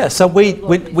 Yeah, so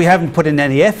we haven't put in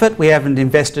any effort, we haven't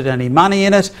invested any money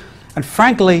in it, and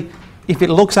frankly, if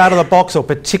it looks out of the box, or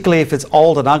particularly if it's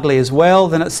old and ugly as well,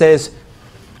 then it says,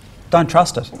 don't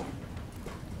trust it.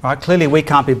 Right? Clearly we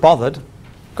can't be bothered.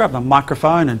 Grab the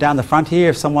microphone and down the front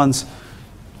here if someone's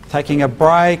taking a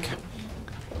break.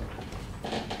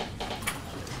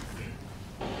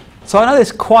 So I know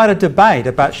there's quite a debate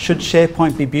about should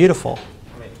SharePoint be beautiful.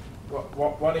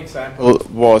 One example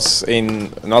was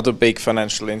in another big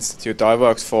financial institute I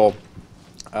worked for.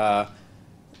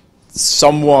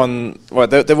 Someone, well,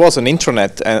 there was an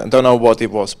intranet, and I don't know what it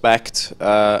was backed,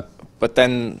 but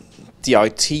then the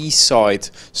IT side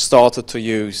started to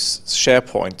use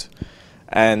SharePoint,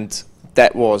 and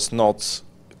that was not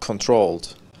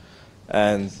controlled.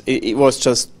 And it was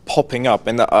just popping up,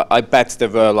 and I bet there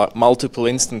were like multiple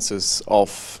instances of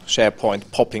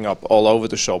SharePoint popping up all over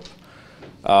the shop.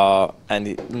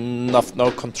 And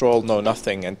no control, no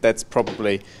nothing, and that's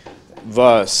probably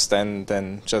worse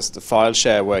than just a file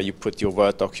share where you put your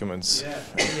Word documents.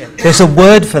 Yeah. There's a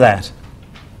word for that.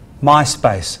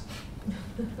 MySpace.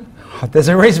 There's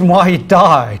a reason why he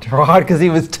died, right? Because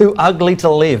he was too ugly to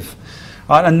live,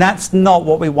 right? And that's not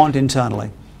what we want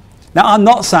internally. Now, I'm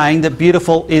not saying that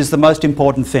beautiful is the most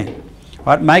important thing,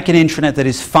 right? Make an intranet that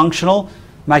is functional,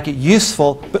 make it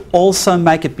useful, but also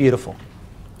make it beautiful.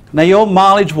 Now your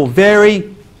mileage will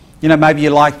vary. You know, maybe you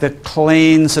like the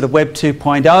clean sort of Web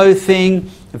 2.0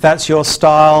 thing, if that's your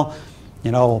style.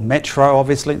 You know, or Metro,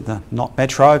 obviously, not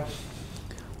Metro.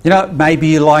 You know, maybe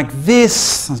you like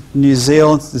this, New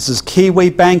Zealand, this is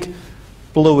Kiwi Bank,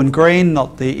 blue and green,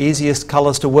 not the easiest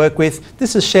colours to work with.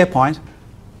 This is SharePoint.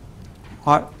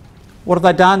 Right. What have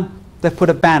they done? They've put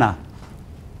a banner.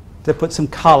 They've put some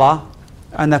colour,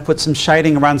 and they've put some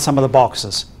shading around some of the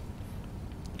boxes.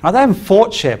 Now, they haven't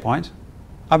fought SharePoint.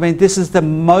 I mean, this is the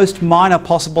most minor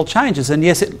possible changes, and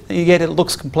yes, yet it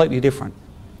looks completely different.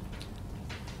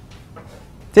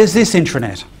 There's this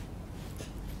intranet,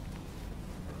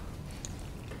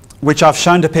 which I've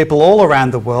shown to people all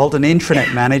around the world, and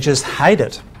intranet managers hate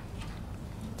it.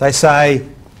 They say,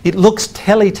 it looks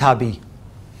Teletubby.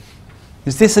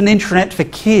 Is this an intranet for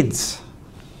kids?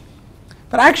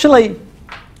 But actually,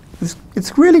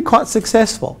 it's really quite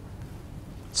successful.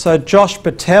 So Josh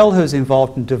Patel, who's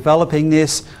involved in developing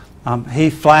this, he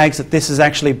flags that this is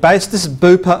actually based, this is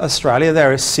Bupa Australia,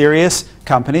 they're a serious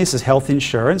company, this is health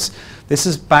insurance. This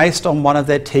is based on one of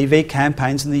their TV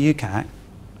campaigns in the UK.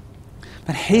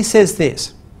 But he says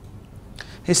this,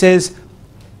 he says,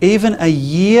 even a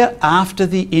year after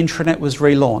the intranet was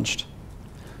relaunched,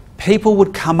 people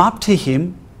would come up to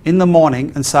him in the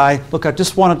morning and say, look, I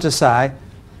just wanted to say,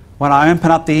 when I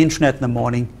open up the intranet in the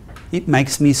morning, it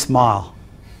makes me smile.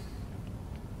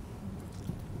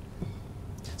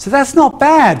 So that's not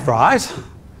bad, right?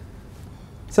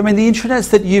 So I mean, the intranets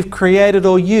that you've created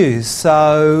or used,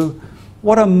 so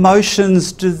what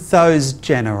emotions do those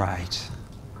generate?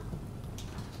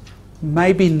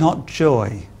 Maybe not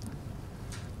joy.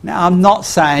 Now, I'm not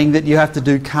saying that you have to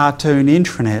do cartoon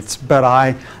intranets, but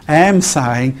I am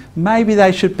saying maybe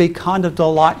they should be kind of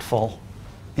delightful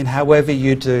in however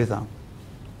you do them.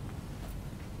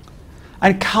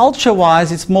 And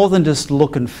culture-wise, it's more than just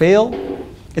look and feel.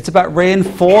 It's about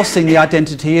reinforcing the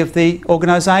identity of the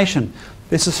organisation.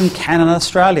 This is from Canon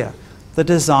Australia. The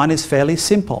design is fairly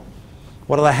simple.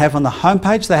 What do they have on the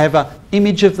homepage? They have an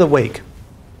image of the week.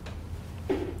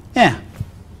 Yeah.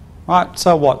 Right,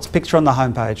 so what? It's a picture on the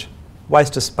homepage.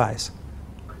 Waste of space.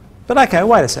 But okay,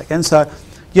 wait a second. So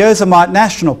Yosemite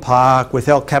National Park with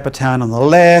El Capitan on the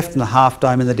left and the Half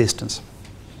Dome in the distance.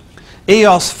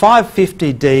 EOS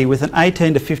 550D with an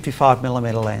 18 to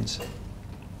 55mm lens.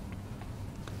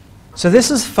 So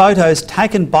this is photos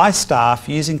taken by staff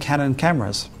using Canon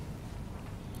cameras.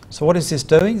 So what is this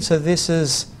doing? So this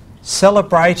is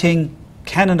celebrating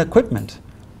Canon equipment.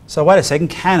 So wait a second,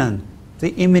 Canon, the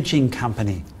imaging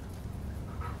company.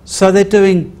 So they're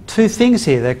doing two things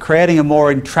here. They're creating a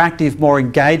more interactive, more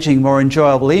engaging, more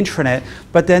enjoyable intranet,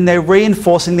 but then they're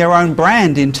reinforcing their own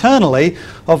brand internally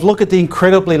of look at the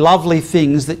incredibly lovely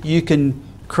things that you can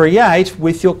create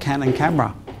with your Canon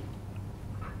camera.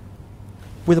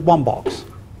 With one box.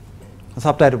 It's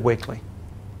updated weekly.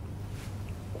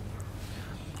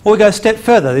 Or we go a step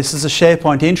further. This is a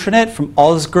SharePoint intranet from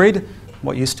Ausgrid,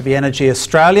 what used to be Energy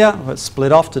Australia. It's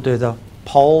split off to do the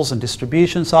polls and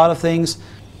distribution side of things.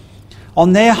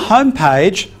 On their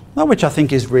homepage, which I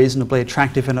think is reasonably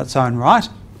attractive in its own right,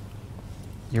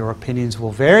 your opinions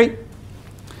will vary,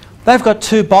 they've got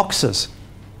two boxes.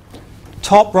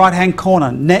 Top right-hand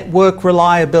corner, network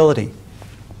reliability.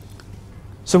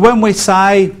 So when we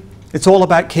say it's all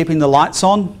about keeping the lights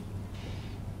on,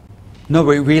 no,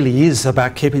 it really is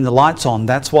about keeping the lights on.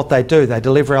 That's what they do. They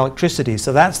deliver electricity.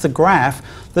 So that's the graph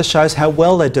that shows how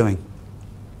well they're doing.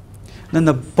 And then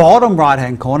the bottom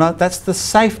right-hand corner, that's the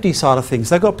safety side of things.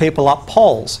 They've got people up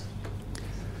poles.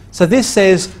 So this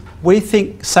says, we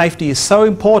think safety is so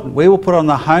important, we will put it on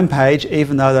the homepage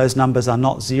even though those numbers are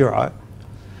not zero.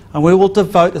 And we will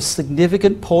devote a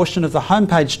significant portion of the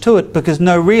homepage to it because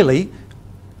no, really,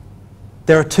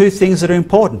 there are two things that are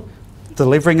important.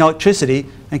 Delivering electricity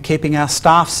and keeping our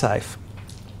staff safe.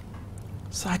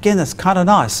 So again, that's kind of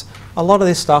nice. A lot of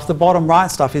this stuff, the bottom right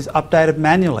stuff, is updated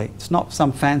manually. It's not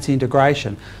some fancy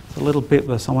integration. It's a little bit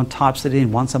where someone types it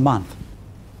in once a month.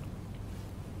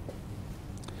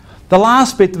 The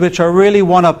last bit which I really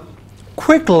want to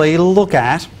quickly look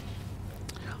at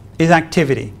is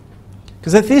activity.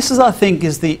 Because this is, I think,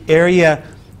 is the area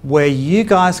where you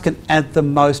guys can add the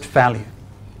most value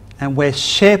and where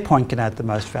SharePoint can add the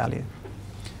most value.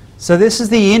 So this is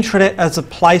the intranet as a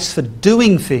place for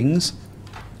doing things,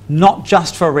 not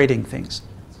just for reading things.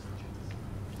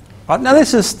 Right, now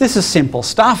this is simple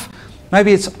stuff.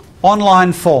 Maybe it's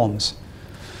online forms.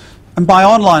 And by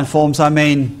online forms I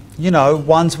mean, you know,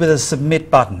 ones with a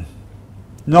submit button.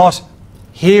 Not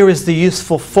here is the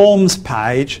useful forms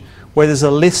page where there's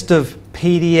a list of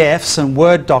PDFs and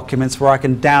Word documents where I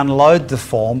can download the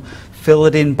form, fill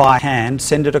it in by hand,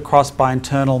 send it across by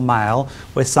internal mail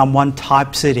where someone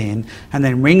types it in and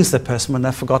then rings the person when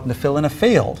they've forgotten to fill in a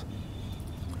field.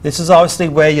 This is obviously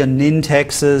where your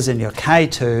Nintexes and your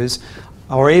K2s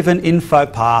or even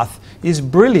InfoPath is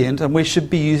brilliant, and we should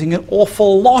be using an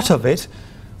awful lot of it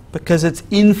because it's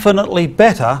infinitely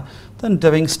better than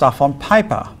doing stuff on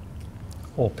paper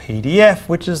or PDF,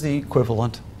 which is the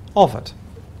equivalent of it.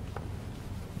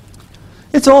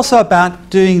 It's also about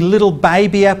doing little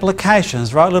baby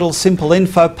applications, right? Little simple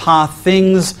InfoPath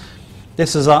things.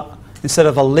 This is instead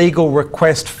of a legal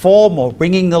request form or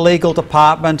ringing the legal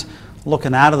department,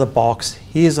 looking out of the box,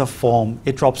 here's a form.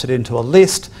 It drops it into a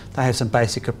list. They have some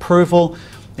basic approval.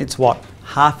 It's what,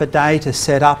 half a day to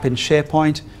set up in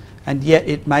SharePoint, and yet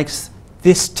it makes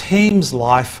this team's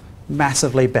life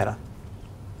massively better.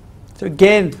 So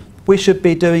again, we should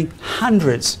be doing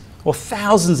hundreds or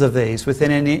thousands of these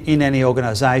within any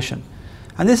organisation.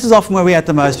 And this is often where we add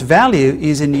the most value,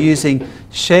 is in using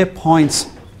SharePoint's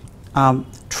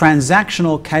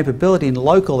transactional capability in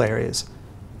local areas,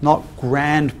 not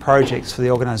grand projects for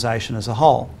the organisation as a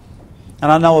whole.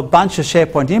 And I know a bunch of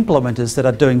SharePoint implementers that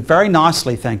are doing very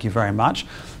nicely, thank you very much,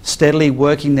 steadily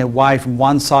working their way from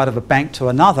one side of a bank to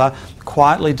another,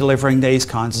 quietly delivering these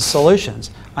kinds of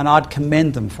solutions. And I'd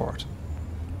commend them for it.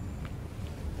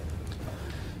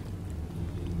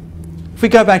 If we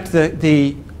go back to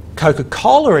the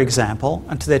Coca-Cola example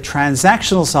and to their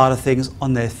transactional side of things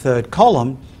on their third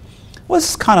column, well,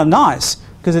 this is kind of nice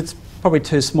because it's probably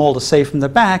too small to see from the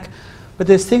back, but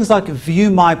there's things like View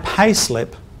My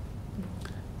Payslip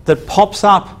that pops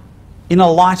up in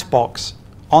a light box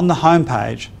on the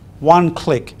homepage, one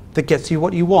click, that gets you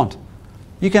what you want.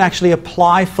 You can actually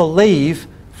apply for leave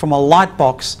from a light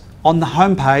box on the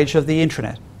homepage of the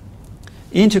intranet,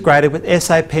 integrated with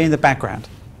SAP in the background.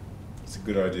 That's a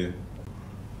good idea.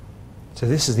 So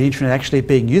this is the intranet actually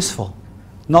being useful,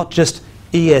 not just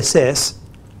ESS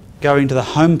going to the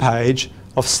homepage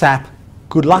of SAP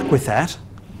good luck with that.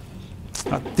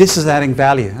 This is adding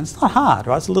value. And it's not hard,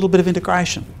 right? It's a little bit of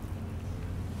integration.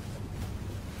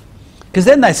 Because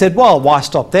then they said, well, why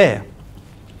stop there?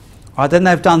 Right, then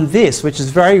they've done this, which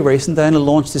is very recent. They only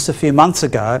launched this a few months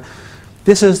ago.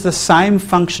 This is the same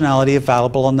functionality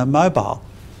available on the mobile.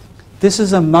 This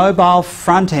is a mobile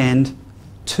front end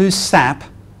to SAP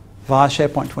via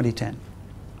SharePoint 2010.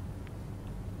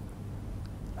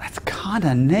 That's kind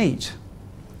of neat.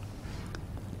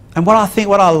 And what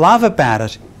I love about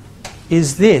it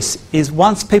is this, is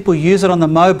once people use it on the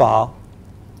mobile,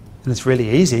 and it's really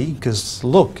easy, because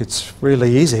look, it's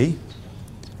really easy,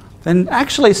 then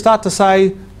actually start to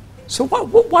say, so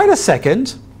wait a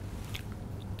second,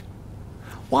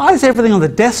 why is everything on the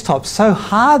desktop so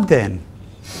hard then?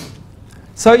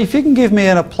 So if you can give me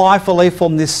an apply for leave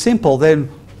form this simple, then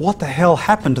what the hell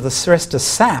happened to the rest of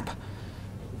SAP?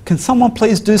 Can someone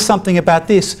please do something about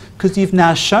this? Because you've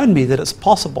now shown me that it's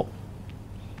possible.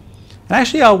 And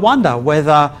actually I wonder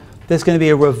whether there's going to be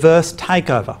a reverse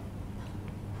takeover.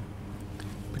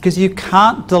 Because you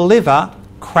can't deliver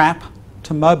crap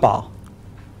to mobile.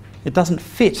 It doesn't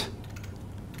fit.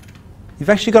 You've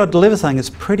actually got to deliver something that's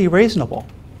pretty reasonable.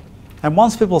 And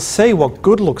once people see what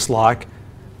good looks like,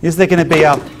 is there going to be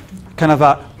a kind of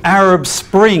a Arab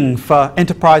Spring for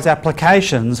enterprise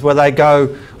applications where they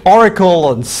go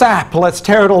Oracle and SAP, let's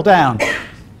tear it all down?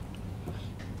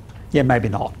 Yeah, maybe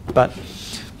not. But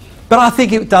I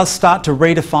think it does start to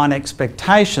redefine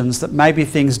expectations that maybe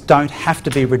things don't have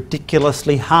to be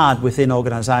ridiculously hard within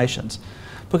organisations.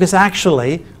 Because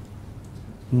actually,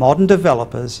 modern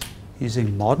developers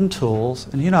using modern tools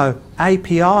and, you know,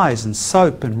 APIs and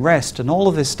SOAP and REST and all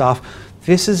of this stuff,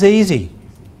 this is easy.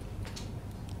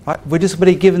 Right? We're just going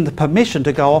to be given the permission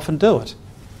to go off and do it.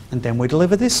 And then we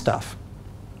deliver this stuff.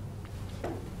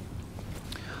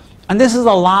 And this is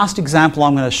the last example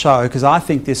I'm going to show because I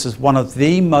think this is one of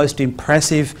the most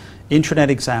impressive intranet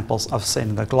examples I've seen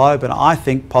in the globe, and I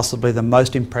think possibly the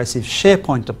most impressive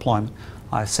SharePoint deployment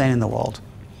I've seen in the world.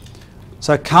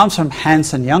 So it comes from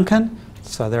Hansen Juncken.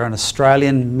 So they're an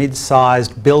Australian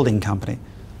mid-sized building company.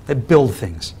 They build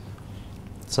things.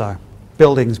 So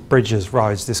buildings, bridges,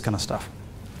 roads, this kind of stuff.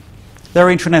 Their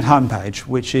intranet homepage,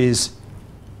 which is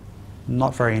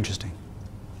not very interesting.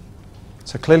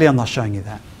 So clearly I'm not showing you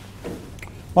that.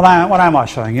 What am I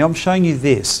showing you? I'm showing you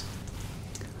this.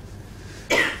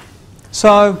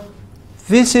 So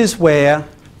this is where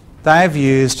they've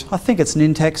used, I think it's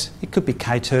Nintex, it could be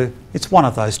K2, it's one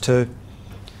of those two,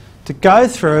 to go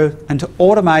through and to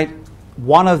automate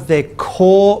one of their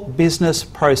core business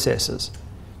processes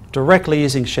directly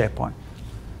using SharePoint.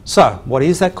 So what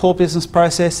is that core business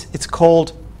process? It's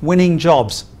called winning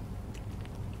jobs.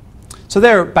 So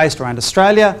they're based around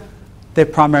Australia. They're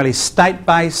primarily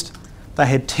state-based. They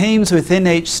had teams within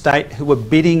each state who were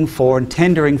bidding for and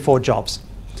tendering for jobs.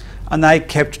 And they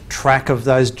kept track of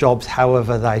those jobs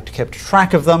however they kept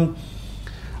track of them.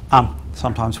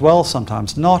 Sometimes well,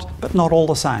 sometimes not, but not all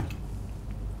the same.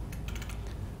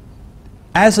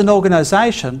 As an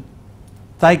organisation,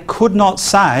 they could not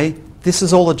say, this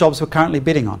is all the jobs we're currently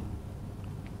bidding on.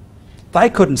 They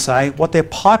couldn't say what their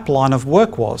pipeline of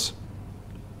work was.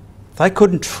 They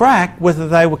couldn't track whether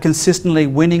they were consistently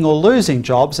winning or losing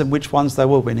jobs and which ones they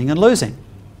were winning and losing.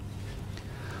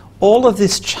 All of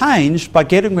this changed by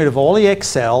getting rid of all the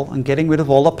Excel and getting rid of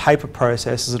all the paper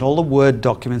processes and all the Word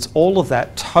documents, all of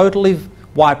that totally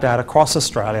wiped out across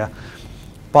Australia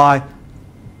by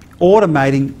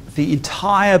automating the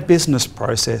entire business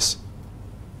process.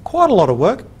 Quite a lot of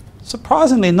work.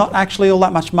 Surprisingly, not actually all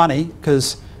that much money,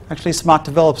 because actually smart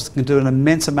developers can do an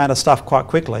immense amount of stuff quite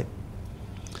quickly.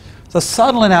 So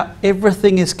suddenly now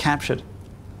everything is captured,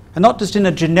 and not just in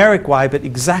a generic way, but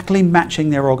exactly matching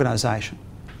their organisation.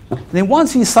 And then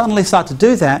once you suddenly start to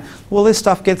do that, well, this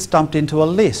stuff gets dumped into a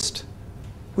list,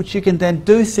 which you can then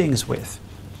do things with.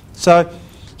 So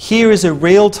here is a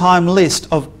real-time list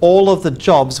of all of the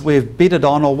jobs we've bidded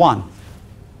on or won.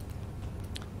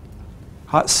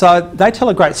 So they tell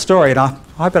a great story, and I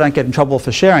hope I don't get in trouble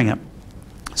for sharing it.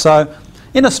 So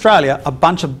in Australia, a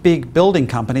bunch of big building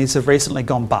companies have recently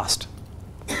gone bust.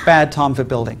 Bad time for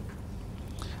building.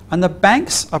 And the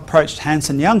banks approached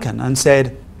Hansen Juncken and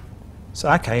said, so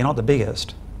okay, you're not the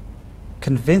biggest.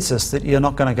 Convince us that you're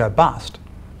not going to go bust.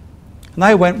 And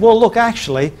they went, well, look,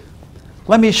 actually,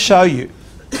 let me show you.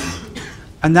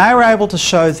 And they were able to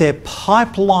show their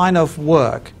pipeline of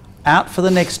work out for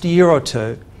the next year or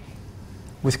two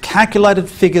with calculated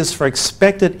figures for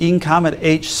expected income at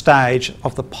each stage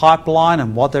of the pipeline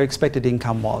and what their expected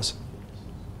income was.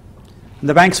 And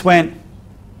the banks went,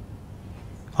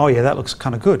 oh yeah, that looks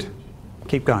kind of good.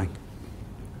 Keep going.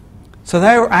 So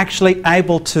they were actually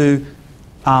able to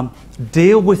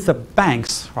deal with the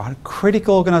banks, right, a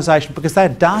critical organisation, because they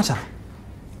have data,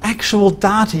 actual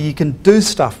data you can do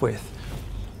stuff with.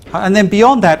 And then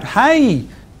beyond that, hey,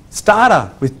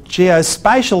 starter with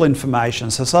geospatial information.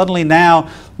 So suddenly now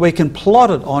we can plot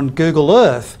it on Google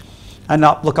Earth. And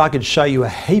look, I could show you a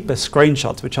heap of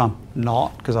screenshots, which I'm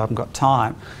not because I haven't got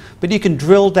time. But you can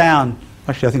drill down,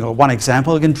 actually I think I've got one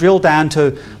example, you can drill down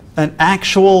to an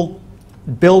actual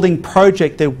building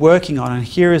project they're working on, and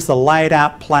here is the laid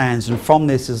out plans, and from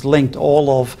this is linked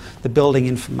all of the building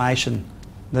information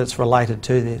that's related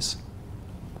to this.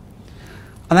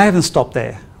 And they haven't stopped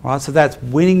there, right? So that's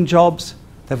winning jobs.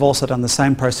 They've also done the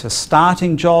same process for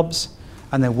starting jobs,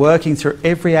 and they're working through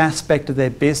every aspect of their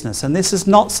business. And this is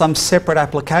not some separate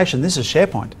application, this is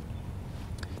SharePoint.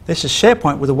 This is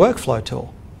SharePoint with a workflow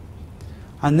tool.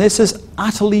 And this is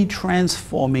utterly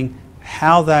transforming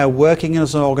how they're working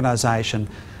as an organisation,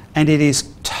 and it is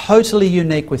totally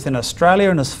unique within Australia,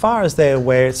 and as far as they're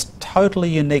aware, it's totally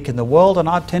unique in the world, and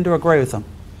I tend to agree with them.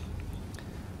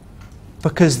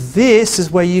 Because this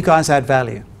is where you guys add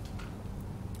value.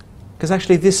 Because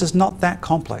actually this is not that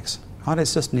complex, right?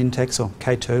 It's just an Intex or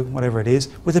K2, whatever it is,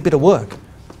 with a bit of work,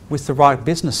 with the right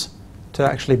business to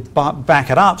actually back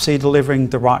it up so you're delivering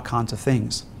the right kinds of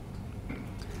things.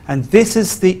 And this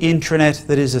is the intranet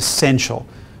that is essential.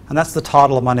 And that's the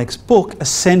title of my next book,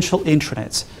 Essential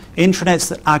Intranets. Intranets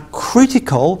that are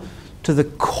critical to the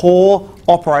core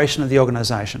operation of the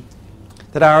organisation,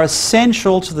 that are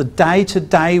essential to the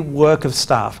day-to-day work of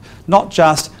staff, not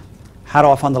just how do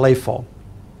I find the leave form,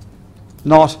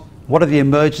 not what are the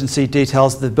emergency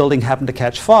details the building happened to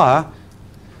catch fire,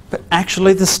 but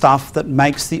actually the stuff that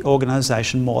makes the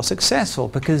organisation more successful,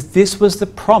 because this was the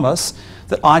promise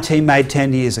that IT made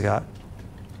 10 years ago,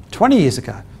 20 years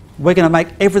ago. We're going to make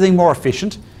everything more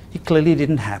efficient. It clearly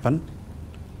didn't happen.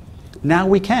 Now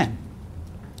we can,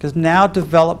 because now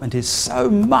development is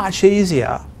so much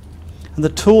easier and the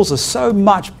tools are so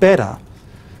much better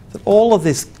that all of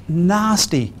this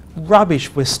nasty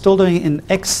rubbish we're still doing in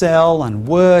Excel and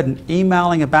Word and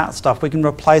emailing about stuff, we can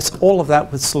replace all of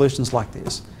that with solutions like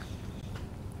this.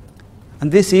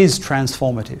 And this is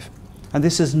transformative. And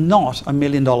this is not a $1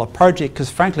 million project, because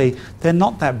frankly, they're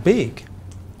not that big.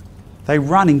 They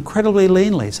run incredibly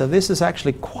leanly, so this is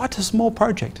actually quite a small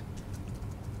project.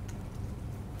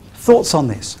 Thoughts on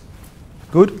this?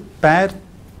 Good, bad,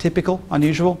 typical,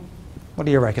 unusual? What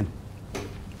do you reckon?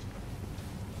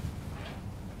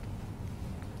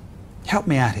 Help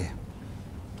me out here.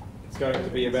 It's going to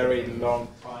be a very long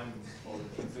time for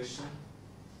the transition.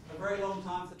 A very long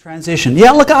time for transition.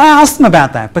 Yeah, look, I asked them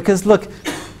about that because, look,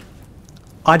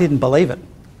 I didn't believe it.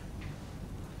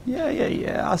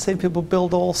 Yeah, I've seen people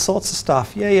build all sorts of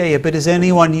stuff. Yeah, but is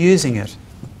anyone using it?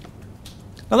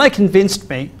 Well, they convinced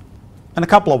me in a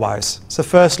couple of ways. So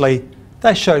firstly,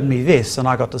 they showed me this, and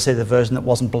I got to see the version that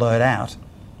wasn't blurred out.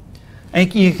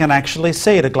 And you can actually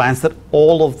see at a glance that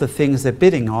all of the things they're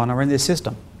bidding on are in this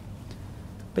system.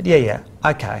 But yeah,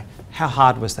 okay, how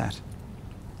hard was that?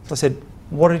 So I said,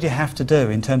 what did you have to do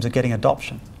in terms of getting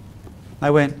adoption? They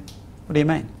went, what do you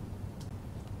mean?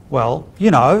 Well,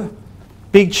 you know,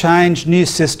 big change, new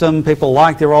system, people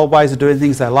like their old ways of doing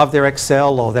things, they love their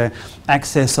Excel or their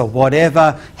Access or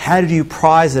whatever. How did you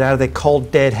prize it out of their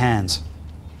cold, dead hands?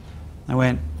 I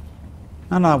went,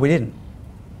 no, we didn't.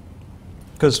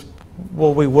 Because,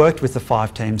 well, we worked with the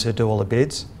 5 teams who do all the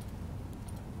bids,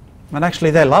 and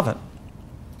actually they love it.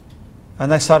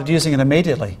 And they started using it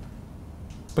immediately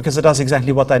because it does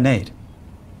exactly what they need.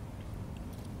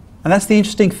 And that's the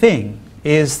interesting thing,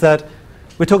 is that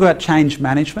we talk about change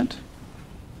management,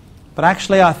 but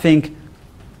actually I think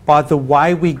by the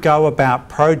way we go about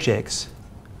projects,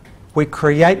 we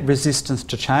create resistance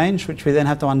to change, which we then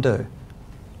have to undo.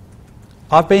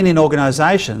 I've been in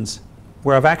organisations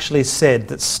where I've actually said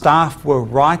that staff were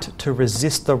right to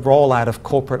resist the rollout of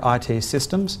corporate IT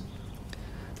systems,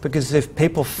 because if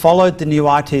people followed the new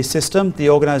IT system, the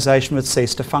organisation would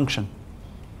cease to function,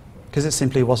 because it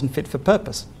simply wasn't fit for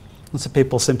purpose. And so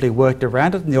people simply worked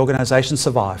around it and the organisation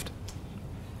survived.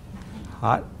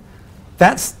 Right?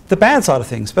 That's the bad side of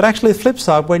things. But actually the flip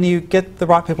side, when you get the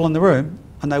right people in the room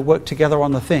and they work together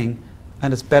on the thing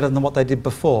and it's better than what they did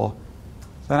before,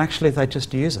 then actually they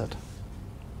just use it.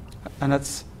 And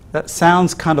that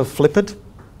sounds kind of flippant,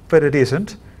 but it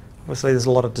isn't. Obviously there's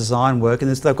a lot of design work, and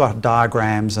they've got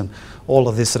diagrams and all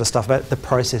of this sort of stuff about the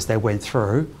process they went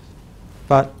through.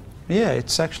 But yeah,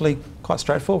 it's actually quite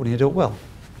straightforward when you do it well.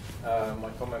 My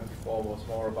comment before was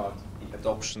more about the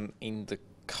adoption in the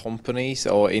companies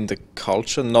or in the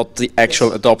culture, not the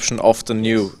actual adoption of the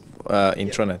new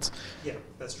intranet. Yeah,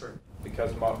 that's true.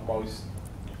 Because most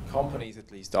companies,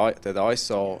 at least that I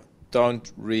saw,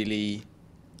 don't really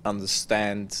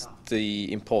understand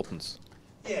the importance.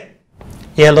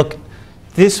 Yeah, look,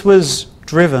 this was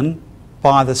driven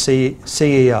by the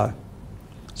CEO.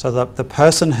 So the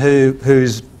person who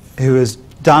has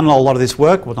done a lot of this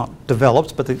work, well, not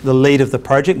developed, but the lead of the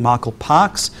project, Michael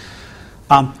Parks,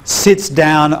 sits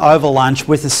down over lunch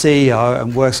with the CEO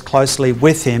and works closely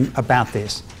with him about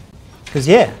this. Because,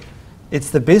 yeah, it's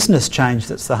the business change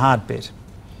that's the hard bit.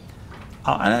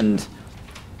 And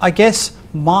I guess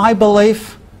my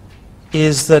belief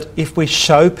is that if we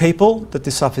show people that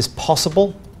this stuff is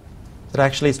possible, that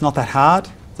actually it's not that hard,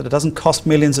 that it doesn't cost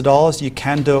millions of dollars, you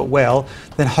can do it well,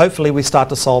 then hopefully we start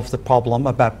to solve the problem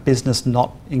about business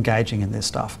not engaging in this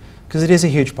stuff. Because it is a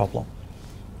huge problem.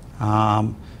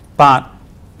 But,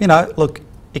 you know, look,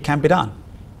 it can be done.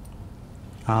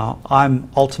 I'm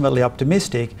ultimately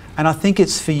optimistic, and I think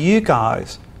it's for you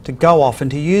guys to go off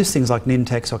and to use things like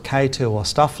Nintex or K2 or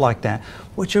stuff like that,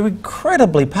 which are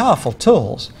incredibly powerful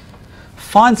tools.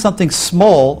 Find something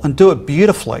small and do it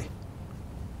beautifully.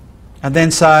 And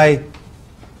then say,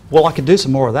 well, I could do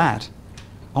some more of that.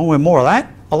 I want more of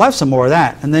that. I'll have some more of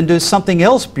that. And then do something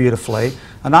else beautifully.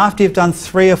 And after you've done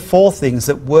 3 or 4 things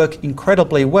that work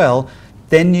incredibly well,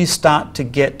 then you start to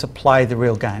get to play the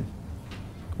real game,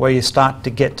 where you start to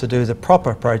get to do the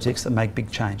proper projects that make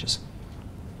big changes.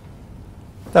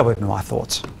 That would be my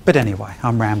thoughts. But anyway,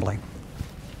 I'm rambling.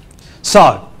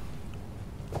 So,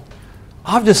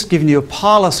 I've just given you a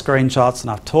pile of screenshots and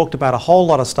I've talked about a whole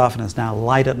lot of stuff, and it's now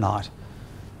late at night.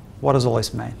 What does all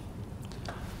this mean?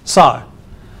 So,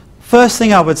 first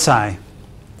thing I would say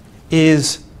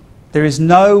is there is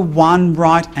no one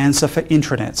right answer for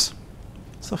intranets.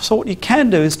 So what you can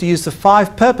do is to use the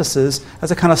 5 purposes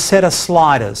as a kind of set of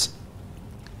sliders,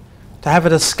 to have a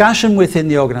discussion within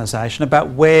the organisation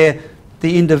about where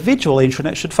the individual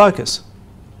intranet should focus.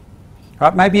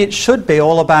 Right? Maybe it should be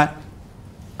all about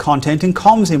content and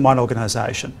comms in one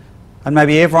organisation, and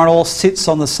maybe everyone all sits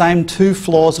on the same 2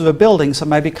 floors of a building, so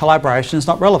maybe collaboration is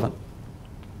not relevant.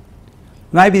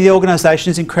 Maybe the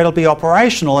organisation is incredibly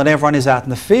operational and everyone is out in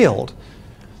the field,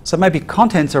 so maybe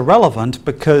contents are relevant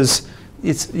because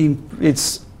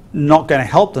it's not going to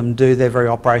help them do their very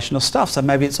operational stuff, so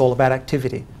maybe it's all about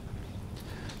activity.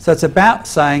 So it's about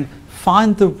saying,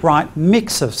 find the right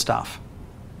mix of stuff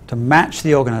to match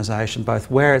the organisation, both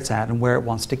where it's at and where it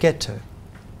wants to get to.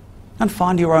 And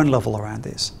find your own level around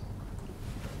this.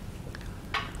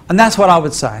 And that's what I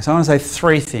would say. So I want to say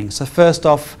 3 things. So first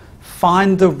off,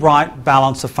 find the right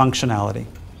balance of functionality.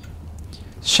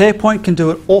 SharePoint can do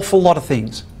an awful lot of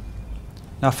things.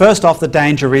 Now first off, the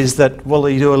danger is that, well,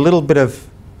 you do a little bit of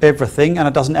everything and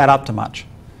it doesn't add up to much.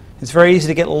 It's very easy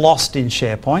to get lost in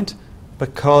SharePoint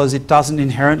because it doesn't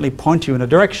inherently point you in a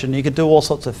direction. You could do all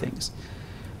sorts of things.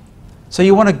 So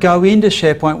you want to go into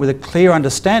SharePoint with a clear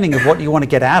understanding of what you want to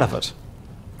get out of it.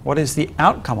 What is the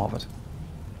outcome of it?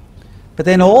 But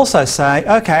then also say,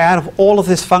 okay, out of all of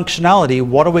this functionality,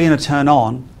 what are we going to turn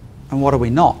on and what are we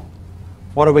not?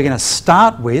 What are we going to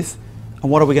start with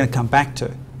and what are we going to come back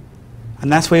to?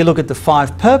 And that's where you look at the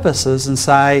 5 purposes and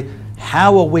say,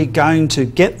 how are we going to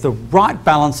get the right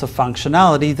balance of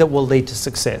functionality that will lead to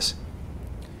success?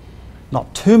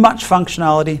 Not too much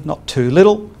functionality, not too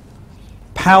little.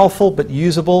 Powerful but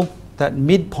usable, that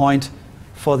midpoint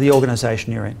for the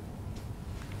organisation you're in.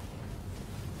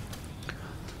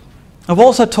 I've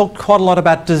also talked quite a lot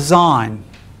about design,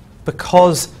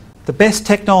 because the best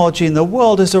technology in the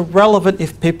world is irrelevant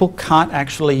if people can't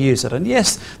actually use it. And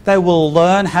yes, they will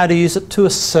learn how to use it to a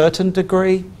certain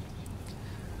degree,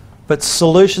 but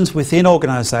solutions within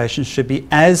organisations should be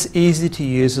as easy to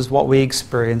use as what we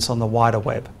experience on the wider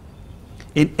web.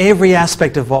 In every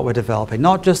aspect of what we're developing,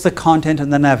 not just the content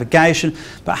and the navigation,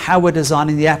 but how we're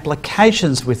designing the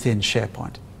applications within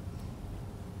SharePoint.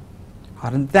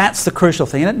 Right, and that's the crucial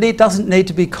thing. And it doesn't need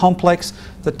to be complex.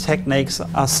 The techniques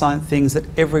are some things that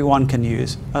everyone can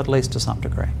use, at least to some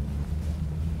degree.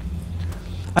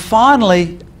 And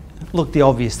finally, look, the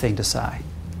obvious thing to say.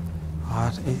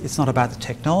 Right, it's not about the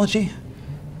technology.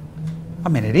 I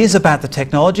mean, it is about the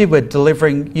technology. We're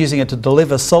using it to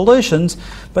deliver solutions,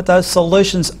 but those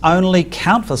solutions only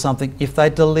count for something if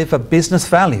they deliver business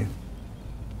value.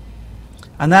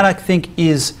 And that, I think,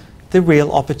 is the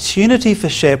real opportunity for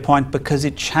SharePoint, because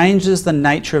it changes the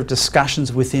nature of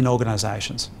discussions within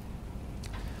organisations.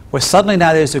 Where suddenly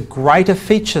now there's a greater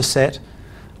feature set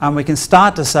and we can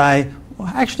start to say, well,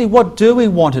 actually, what do we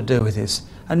want to do with this?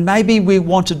 And maybe we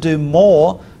want to do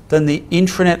more than the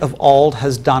intranet of old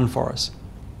has done for us.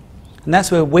 And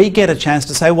that's where we get a chance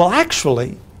to say, well,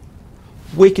 actually,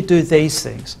 we could do these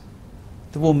things.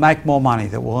 that will make more money,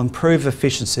 that will improve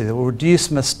efficiency, that will reduce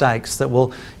mistakes, that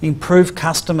will improve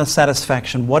customer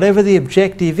satisfaction, whatever the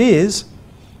objective is,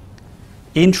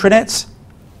 intranets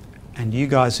and you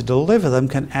guys who deliver them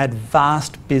can add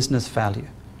vast business value.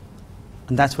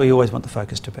 And that's where you always want the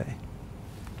focus to be.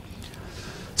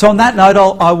 So on that note,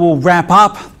 I will wrap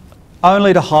up,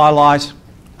 only to highlight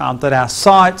that our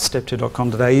site,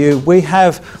 step2.com.au, we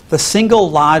have the single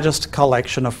largest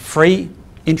collection of free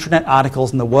intranet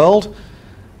articles in the world.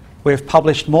 We've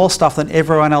published more stuff than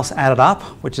everyone else added up,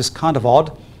 which is kind of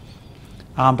odd.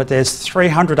 But there's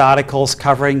 300 articles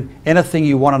covering anything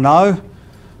you want to know.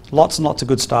 Lots and lots of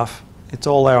good stuff. It's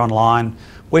all there online.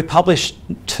 We publish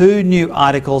 2 new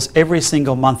articles every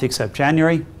single month except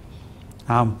January.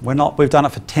 We've done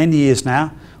it for 10 years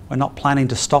now. We're not planning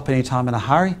to stop anytime in a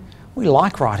hurry. We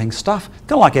like writing stuff.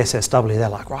 Kind of like SSW, they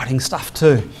like writing stuff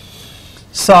too.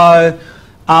 So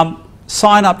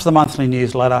sign up to the monthly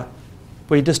newsletter.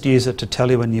 We just use it to tell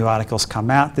you when new articles come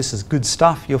out. This is good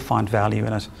stuff. You'll find value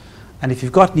in it. And if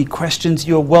you've got any questions,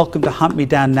 you're welcome to hunt me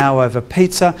down now over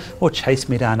pizza or chase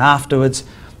me down afterwards.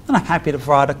 And I'm happy to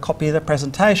provide a copy of the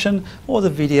presentation, or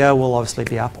the video will obviously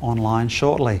be up online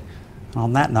shortly. And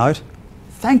on that note,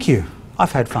 thank you.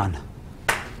 I've had fun.